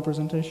part of my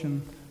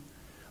presentation.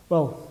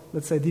 Well,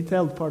 let's say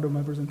detailed part of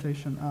my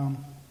presentation.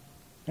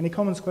 Any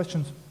comments,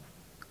 questions?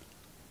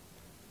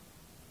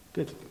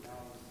 Good.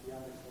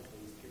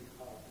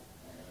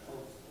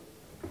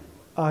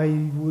 I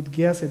would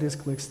guess it is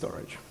click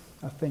storage.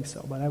 I think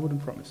so, but I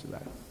wouldn't promise you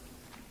that.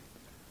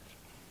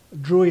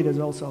 Druid is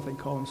also, I think,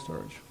 column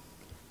storage.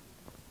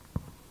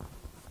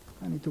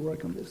 I need to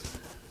work on this.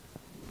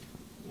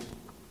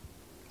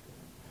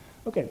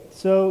 Okay,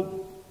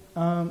 so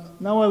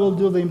now I will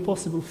do the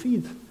impossible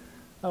feat.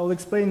 I will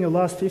explain the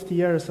last 50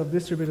 years of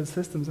distributed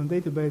systems and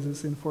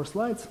databases in 4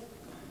 slides.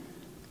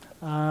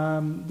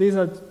 These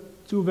are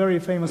 2 very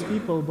famous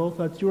people, both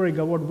are Turing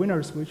Award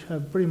winners, which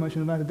have pretty much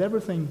invented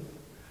everything,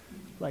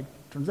 like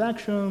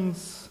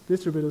transactions,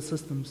 distributed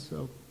systems,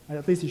 so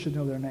at least you should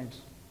know their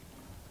names.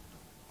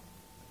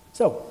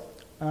 So,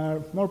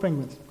 more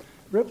penguins.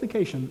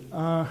 Replication.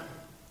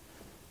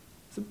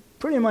 So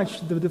pretty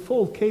much the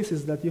default case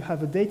is that you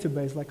have a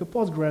database, like a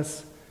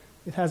Postgres.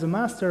 It has a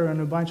master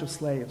and a bunch of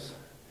slaves.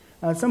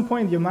 And at some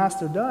point, your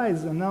master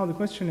dies, and now the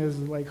question is,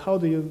 like, how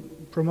do you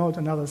promote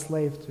another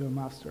slave to a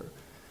master?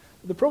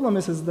 The problem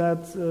is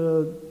that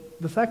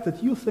the fact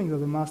that you think that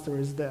the master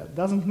is dead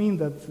doesn't mean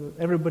that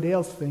everybody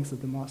else thinks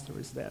that the master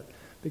is dead.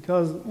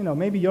 Because,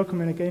 maybe your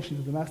communication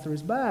to the master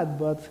is bad,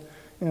 but,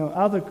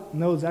 other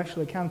nodes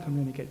actually can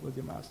communicate with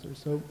your master.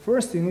 So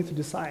first, you need to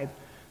decide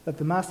that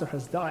the master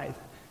has died.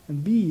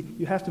 And B,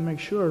 you have to make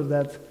sure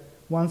that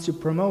once you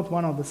promote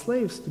one of the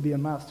slaves to be a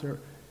master,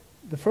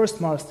 the first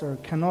master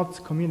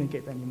cannot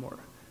communicate anymore.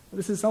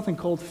 This is something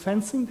called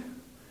fencing,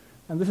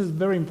 and this is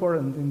very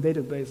important in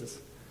databases.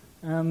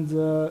 And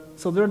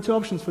so there are 2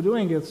 options for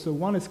doing it. So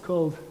one is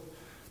called,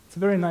 it's a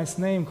very nice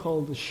name,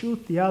 called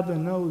shoot the other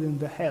node in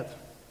the head.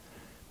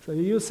 So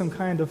you use some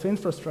kind of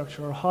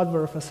infrastructure or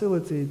hardware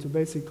facility to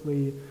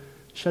basically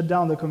shut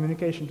down the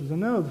communication to the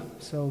node.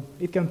 So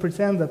it can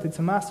pretend that it's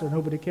a master,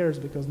 nobody cares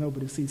because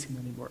nobody sees him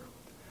anymore.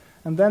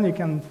 And then you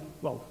can,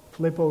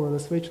 flip over the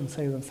switch and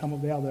say that some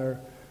of the other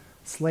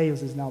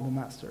slaves is now the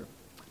master.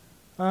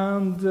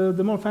 And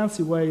the more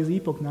fancy way is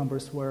epoch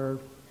numbers, where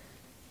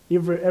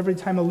every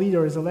time a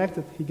leader is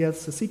elected, he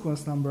gets a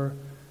sequence number.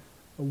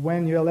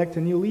 When you elect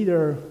a new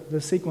leader,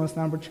 the sequence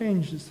number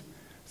changes.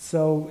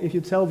 So if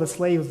you tell the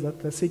slaves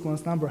that the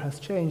sequence number has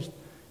changed,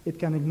 it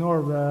can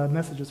ignore the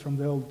messages from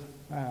the old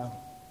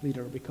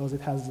leader because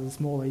it has a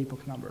smaller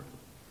epoch number.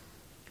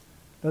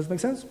 Does it make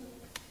sense?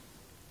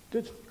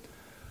 Good.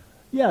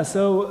 Yeah,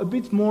 so a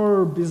bit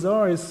more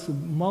bizarre is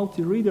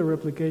multi-reader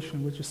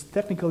replication, which is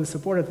technically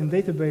supported in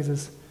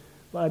databases,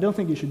 but I don't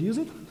think you should use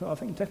it. So I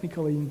think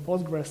technically in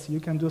Postgres you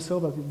can do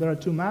so that if there are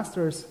 2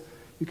 masters,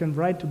 you can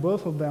write to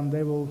both of them,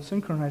 they will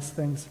synchronize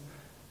things,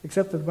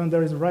 except that when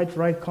there is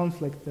write-write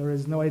conflict, there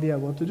is no idea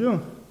what to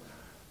do.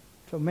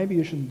 So maybe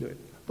you shouldn't do it.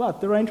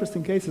 But there are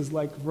interesting cases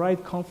like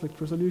write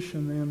conflict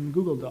resolution in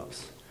Google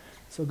Docs.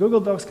 So Google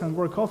Docs can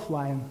work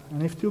offline,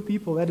 and if 2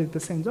 people edit the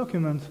same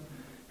document,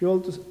 you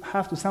will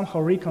have to somehow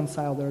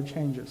reconcile their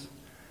changes.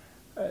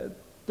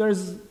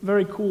 There's a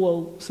very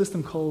cool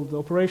system called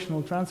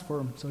operational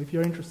transform, so if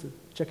you're interested,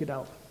 check it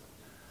out.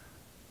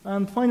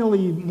 And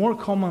finally, more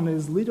common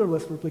is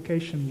leaderless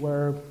replication,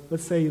 where,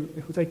 let's say,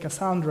 if we take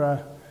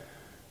Cassandra,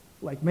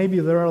 like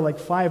maybe there are like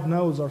 5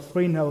 nodes or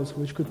 3 nodes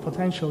which could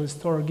potentially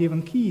store a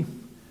given key,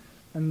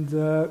 and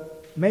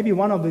maybe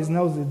one of these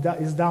nodes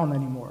is down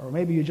anymore, or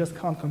maybe you just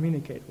can't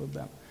communicate with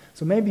them.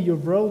 So maybe you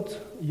wrote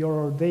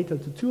your data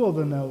to 2 of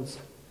the nodes.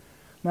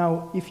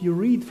 Now, if you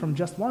read from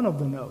just one of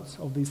the nodes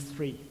of these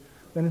 3,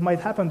 then it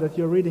might happen that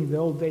you're reading the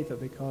old data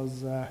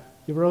because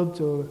you wrote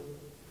to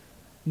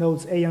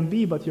nodes A and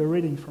B, but you're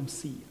reading from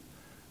C.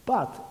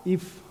 But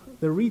if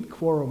the read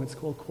quorum, it's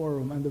called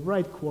quorum, and the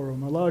write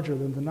quorum are larger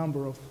than the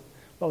number of,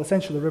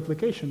 essentially the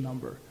replication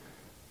number,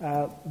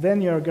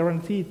 then you're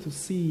guaranteed to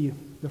see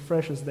the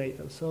freshest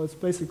data. So it's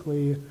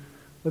basically,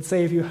 let's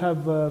say if you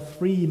have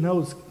 3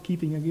 nodes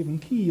keeping a given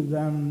key,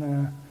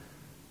 then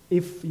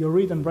if your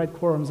read and write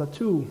quorums are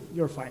 2,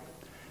 you're fine.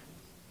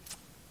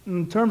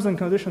 Terms and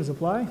conditions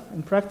apply.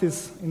 In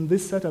practice, in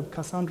this setup,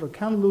 Cassandra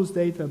can lose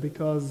data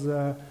because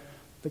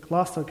the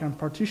cluster can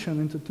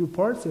partition into 2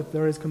 parts if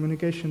there is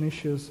communication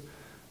issues.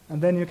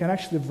 And then you can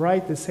actually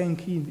write the same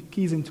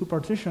keys in 2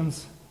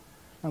 partitions.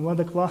 And when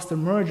the cluster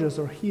merges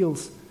or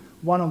heals,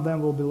 one of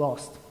them will be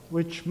lost,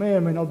 which may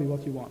or may not be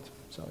what you want.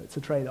 So it's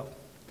a trade-off.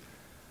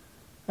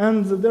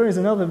 And there is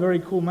another very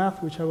cool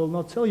math, which I will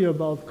not tell you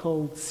about,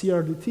 called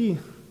CRDT.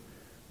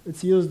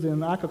 It's used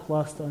in Akka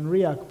cluster and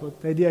React,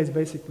 but the idea is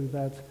basically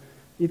that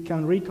it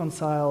can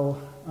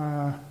reconcile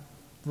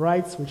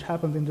writes which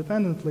happened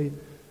independently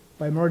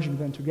by merging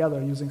them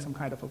together using some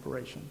kind of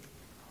operation,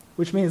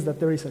 which means that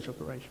there is such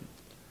operation.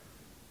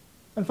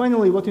 And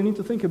finally, what you need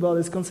to think about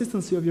is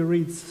consistency of your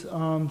reads.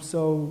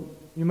 So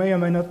you may or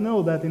may not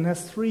know that in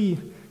S3,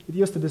 it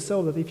used to be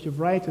so that if you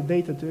write a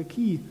data to a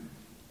key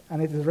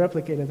and it is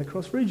replicated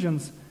across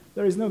regions,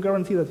 there is no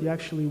guarantee that you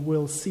actually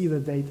will see the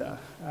data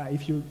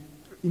if you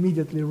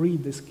immediately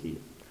read this key.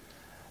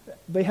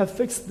 They have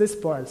fixed this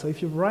part, so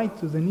if you write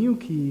to the new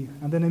key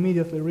and then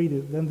immediately read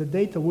it, then the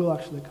data will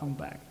actually come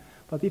back.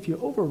 But if you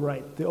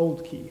overwrite the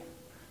old key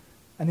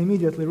and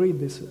immediately read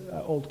this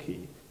old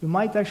key, you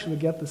might actually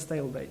get the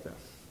stale data.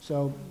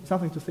 So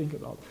something to think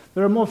about.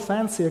 There are more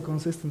fancier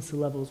consistency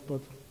levels,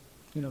 but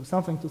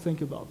something to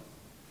think about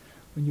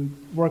when you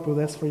work with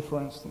S3,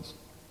 for instance.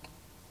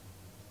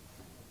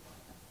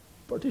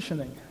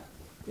 Partitioning.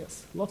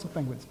 Yes, lots of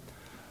penguins.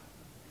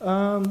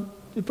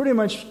 You pretty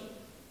much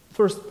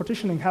first,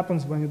 partitioning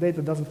happens when your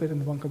data doesn't fit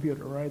into one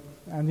computer, right?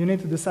 And you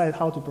need to decide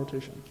how to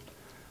partition.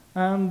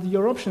 And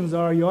your options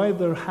are you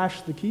either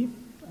hash the key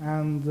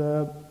and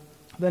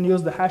then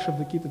use the hash of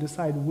the key to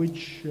decide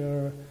which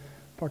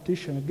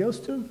partition it goes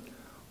to,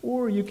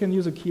 or you can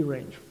use a key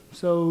range.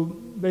 So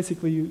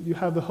basically, you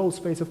have the whole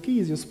space of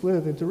keys, you split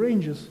it into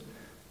ranges,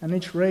 and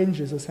each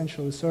range is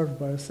essentially served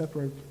by a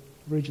separate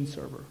region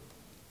server.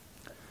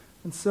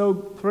 And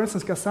so, for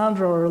instance,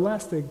 Cassandra or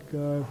Elastic,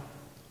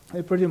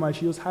 they pretty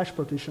much use hash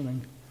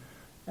partitioning.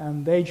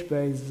 And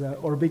HBase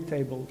or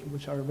Bigtable,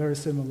 which are very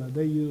similar,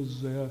 they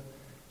use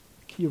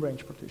key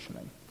range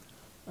partitioning.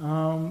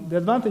 The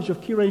advantage of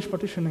key range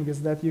partitioning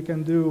is that you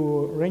can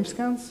do range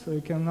scans, so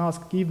you can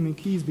ask, give me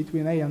keys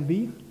between A and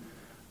B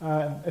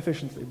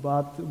efficiently.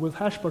 But with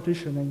hash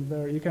partitioning,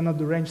 you cannot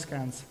do range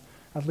scans,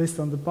 at least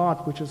on the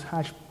part which is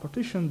hash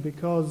partitioned,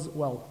 because,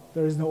 well,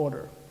 there is no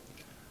order.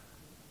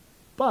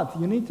 But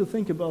you need to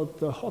think about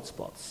the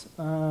hotspots.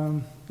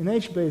 In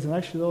HBase and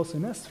actually also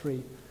in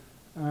S3,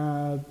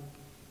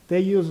 they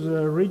use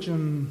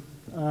region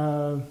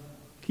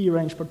key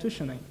range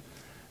partitioning.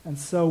 And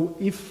so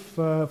if,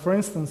 for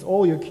instance,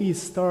 all your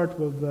keys start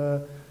with,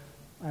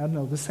 I don't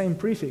know, the same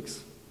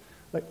prefix,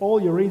 like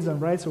all your reads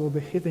and writes will be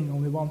hitting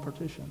only one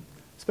partition,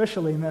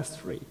 especially in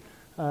S3.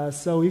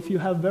 So if you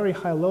have very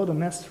high load on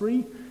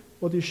S3,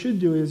 what you should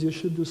do is you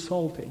should do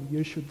salting.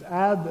 You should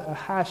add a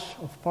hash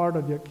of part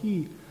of your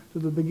key to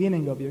the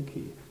beginning of your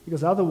key,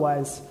 because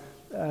otherwise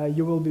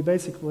you will be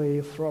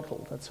basically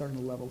throttled at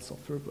certain levels of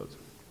throughput.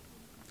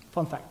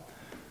 Fun fact.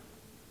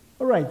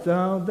 All right,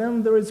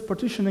 then there is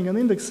partitioning and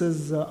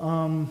indexes.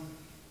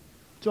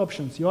 Two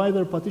options. You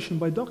either partition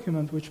by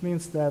document, which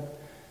means that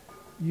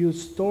you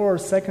store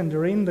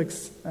secondary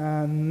index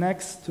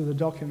next to the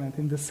document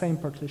in the same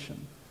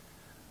partition,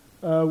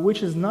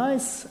 which is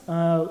nice.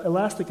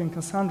 Elastic and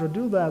Cassandra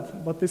do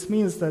that, but this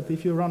means that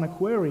if you run a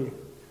query,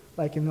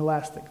 like in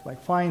Elastic,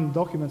 like find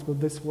documents with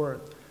this word,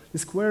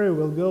 this query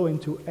will go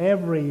into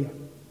every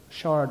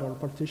shard or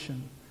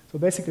partition. So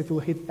basically it will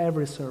hit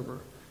every server.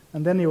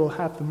 And then you will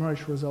have to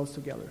merge results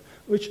together,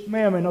 which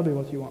may or may not be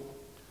what you want.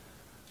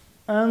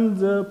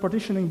 And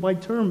partitioning by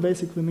term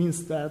basically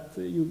means that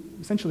you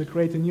essentially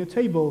create a new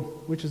table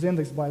which is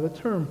indexed by the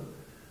term.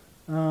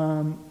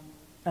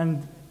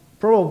 And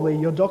probably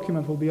your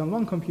document will be on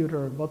one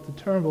computer, but the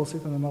term will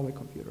sit on another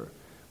computer,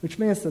 which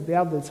means that the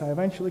updates are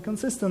eventually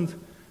consistent.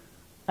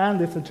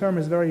 And if the term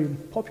is very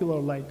popular,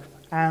 like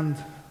and,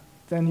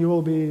 then you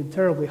will be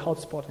terribly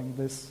hotspotting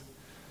this,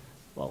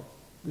 well,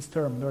 this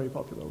term, very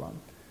popular one.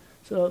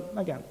 So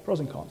again, pros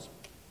and cons.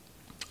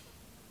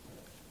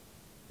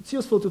 It's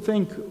useful to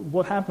think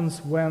what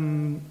happens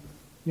when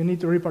you need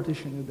to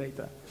repartition your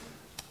data.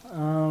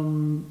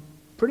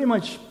 Pretty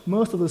much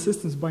most of the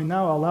systems by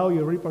now allow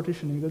you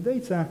repartitioning the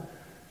data,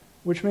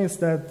 which means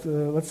that,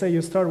 let's say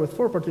you start with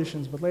 4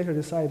 partitions, but later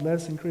decide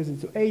let's increase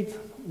it to 8.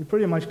 You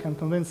pretty much can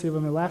convince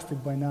even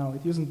Elastic by now.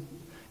 It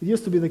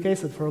used to be the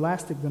case that for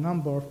Elastic the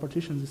number of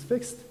partitions is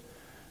fixed.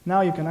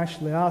 Now you can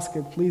actually ask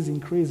it, please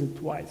increase it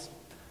twice.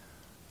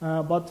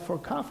 But for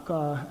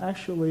Kafka,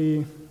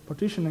 actually,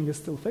 partitioning is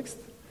still fixed.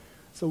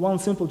 So one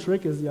simple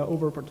trick is the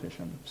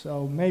over-partition.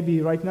 So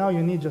maybe right now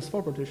you need just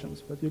 4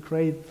 partitions, but you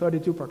create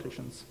 32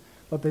 partitions,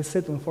 but they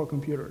sit on 4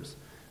 computers.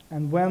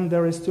 And when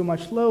there is too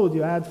much load,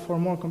 you add 4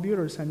 more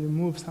computers and you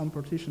move some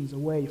partitions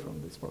away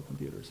from these 4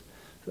 computers.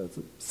 So it's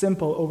a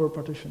simple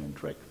over-partitioning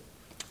trick.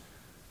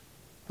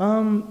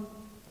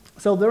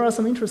 So there are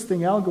some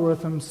interesting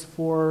algorithms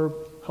for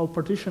how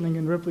partitioning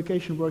and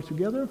replication work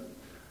together.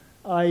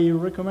 I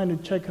recommend you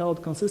check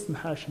out consistent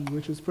hashing,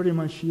 which is pretty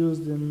much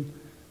used in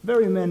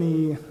very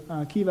many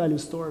key value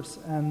stores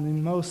and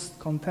in most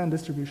content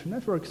distribution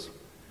networks.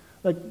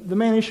 Like the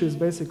main issue is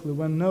basically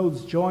when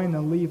nodes join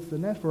and leave the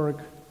network,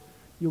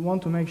 you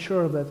want to make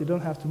sure that you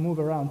don't have to move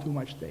around too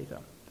much data.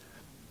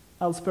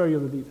 I'll spare you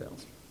the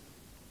details.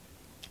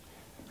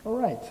 All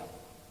right.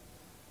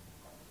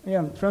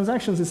 Again,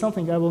 transactions is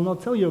something I will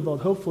not tell you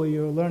about. Hopefully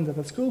you learned that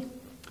at school.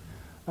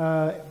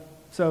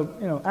 So,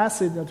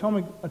 ACID,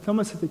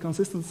 atomicity,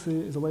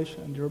 consistency,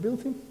 isolation, and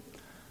durability.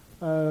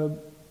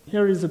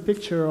 Here is a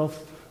picture of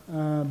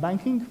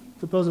banking,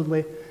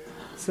 supposedly.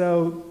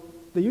 So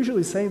they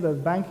usually say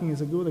that banking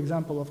is a good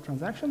example of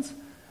transactions.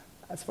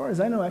 As far as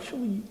I know,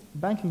 actually,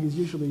 banking is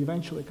usually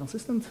eventually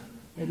consistent.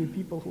 Maybe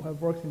people who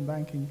have worked in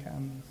banking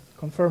can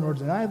confirm or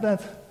deny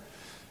that.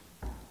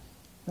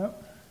 No?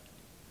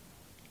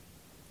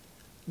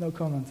 No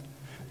comment.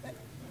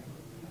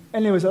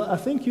 Anyways, I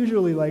think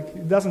usually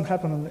it doesn't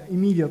happen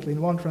immediately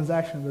in one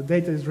transaction. The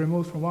data is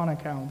removed from one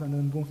account and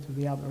then moved to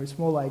the other. It's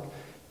more like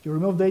you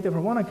remove data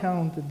from one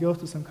account, it goes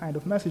to some kind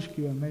of message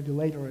queue, and maybe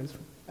later is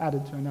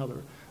added to another.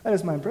 That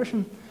is my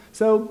impression.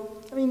 So,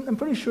 I'm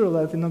pretty sure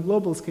that in a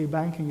global scale,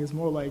 banking is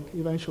more like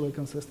eventually a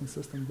consistent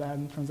system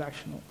than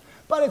transactional.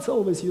 But it's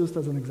always used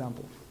as an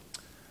example.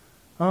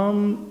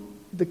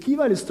 The key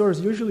value stores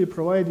usually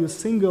provide you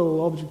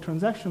single object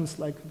transactions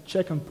like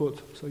check and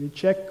put. So you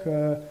check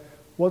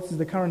what is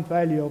the current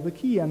value of the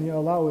key and you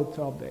allow it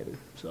to update it.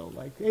 So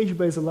like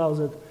HBase allows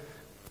it.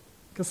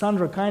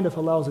 Cassandra kind of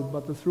allows it,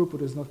 but the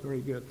throughput is not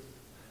very good.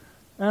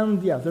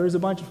 And yeah, there is a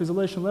bunch of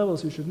isolation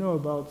levels you should know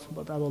about,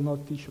 but I will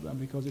not teach you them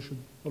because you should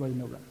already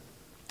know them.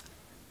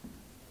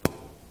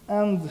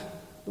 And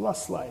the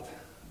last slide,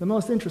 the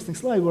most interesting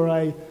slide where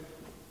I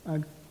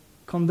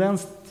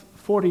condensed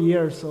 40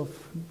 years of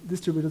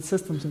distributed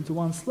systems into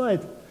one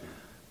slide.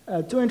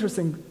 Two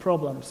interesting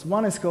problems.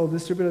 One is called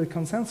distributed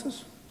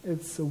consensus.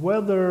 It's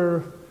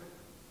whether,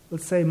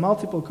 let's say,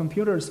 multiple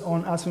computers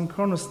on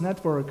asynchronous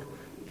network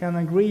can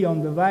agree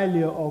on the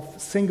value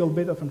of single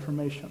bit of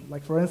information,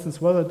 like for instance,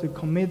 whether to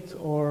commit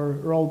or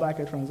roll back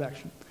a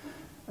transaction.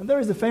 And there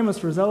is the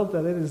famous result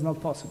that it is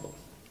not possible.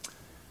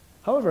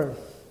 However,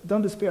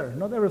 don't despair,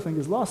 not everything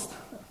is lost.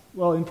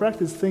 Well, in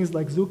practice, things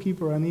like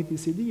Zookeeper and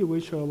etcd,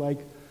 which are like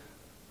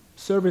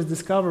service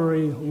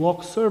discovery,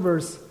 lock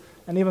servers,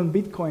 and even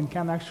Bitcoin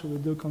can actually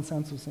do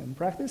consensus in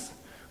practice,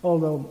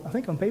 although I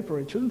think on paper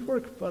it shouldn't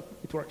work, but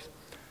it works.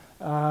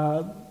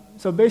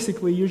 So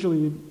basically,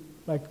 usually,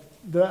 like,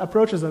 the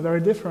approaches are very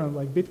different,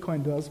 like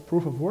Bitcoin does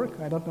proof of work.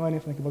 I don't know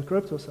anything about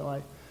crypto, so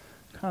I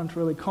can't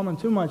really comment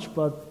too much,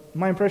 but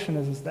my impression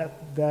is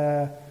that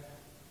the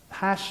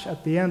hash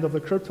at the end of the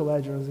crypto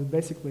ledger is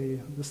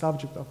basically the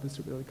subject of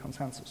distributed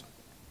consensus.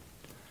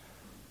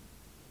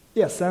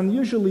 Yes, and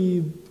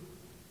usually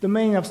the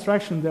main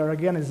abstraction there,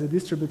 again, is a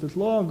distributed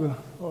log,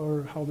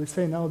 or how they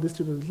say now,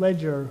 distributed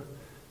ledger,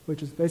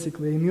 which is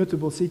basically a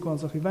immutable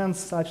sequence of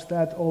events such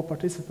that all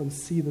participants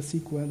see the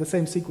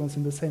same sequence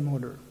in the same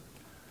order.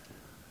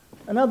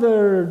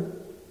 Another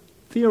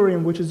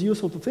theorem which is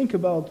useful to think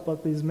about,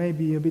 but is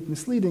maybe a bit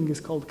misleading, is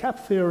called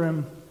cap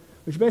theorem,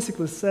 which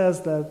basically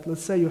says that,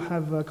 let's say you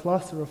have a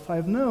cluster of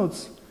 5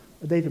 nodes,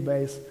 a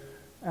database,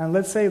 and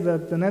let's say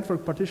that the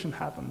network partition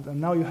happened,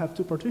 and now you have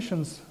 2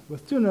 partitions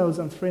with 2 nodes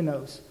and 3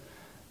 nodes.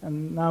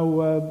 And now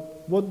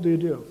what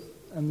do?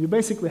 And you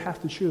basically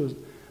have to choose.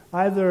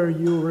 Either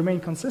you remain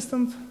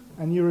consistent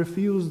and you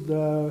refuse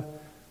the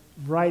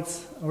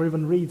writes or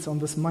even reads on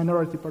this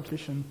minority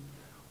partition,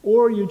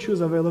 or you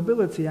choose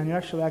availability and you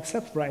actually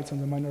accept writes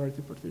on the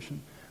minority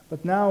partition.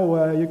 But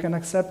now you can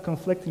accept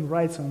conflicting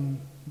writes on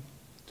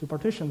 2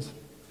 partitions.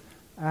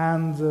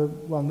 And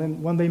well,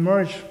 then when they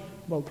merge,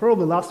 well,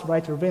 probably last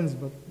writer wins,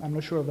 but I'm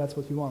not sure if that's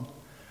what you want.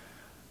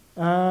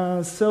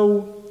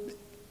 So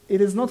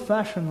it is not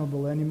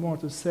fashionable anymore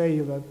to say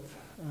that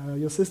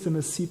your system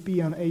is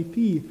CP and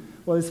AP.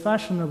 Well, it's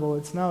fashionable.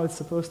 It's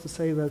supposed to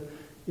say that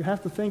you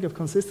have to think of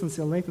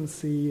consistency and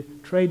latency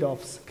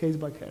trade-offs case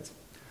by case.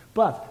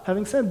 But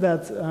having said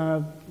that,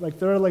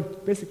 there are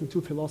basically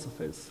 2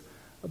 philosophies.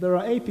 There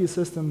are AP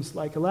systems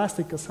like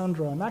Elastic,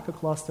 Cassandra, and Naka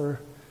cluster,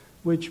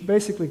 which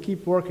basically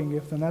keep working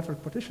if the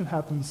network partition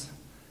happens.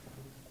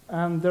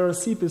 And there are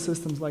CP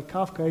systems like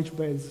Kafka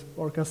HBase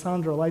or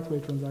Cassandra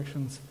lightweight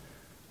transactions,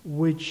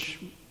 which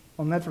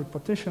on network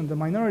partition, the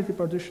minority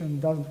partition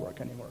doesn't work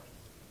anymore.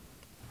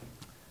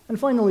 And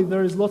finally,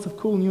 there is lots of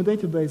cool new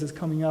databases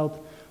coming out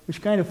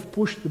which kind of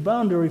push the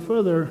boundary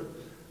further.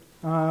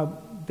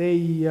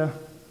 They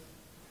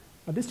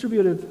are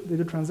distributed, they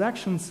do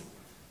transactions.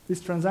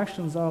 These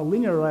transactions are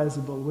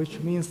linearizable, which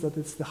means that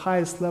it's the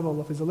highest level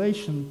of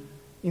isolation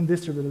in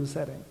distributed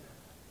setting.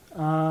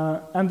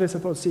 And they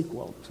support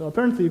SQL. So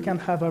apparently you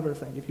can't have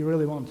everything if you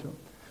really want to.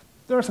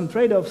 There are some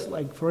trade-offs,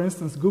 like for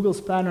instance, Google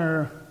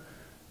Spanner.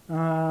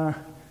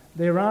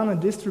 They run a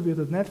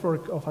distributed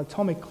network of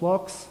atomic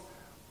clocks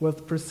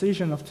with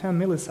precision of 10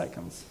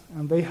 milliseconds.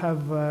 And they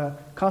have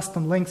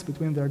custom links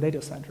between their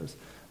data centers.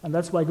 And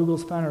that's why Google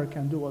Spanner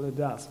can do what it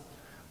does.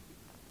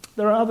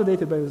 There are other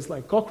databases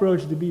like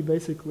CockroachDB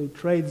basically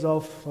trades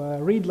off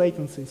read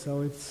latency.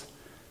 So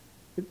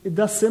it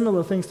does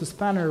similar things to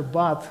Spanner,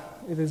 but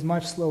it is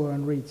much slower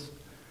in reads.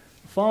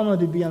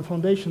 FaunaDB and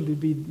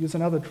FoundationDB use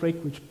another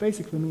trick, which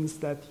basically means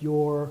that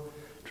your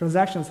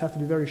transactions have to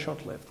be very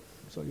short-lived.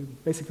 So you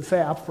basically say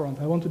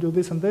upfront, I want to do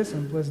this, and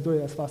let's do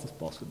it as fast as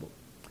possible.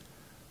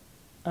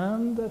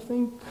 And I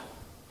think,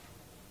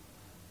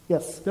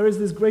 yes, there is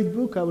this great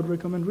book I would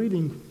recommend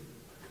reading.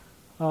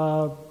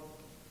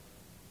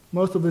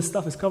 Most of this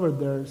stuff is covered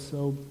there,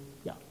 so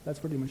yeah, that's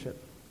pretty much it.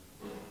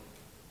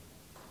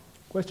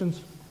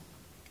 Questions?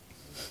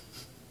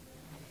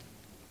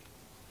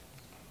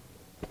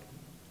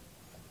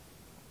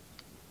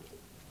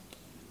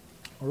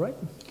 All right.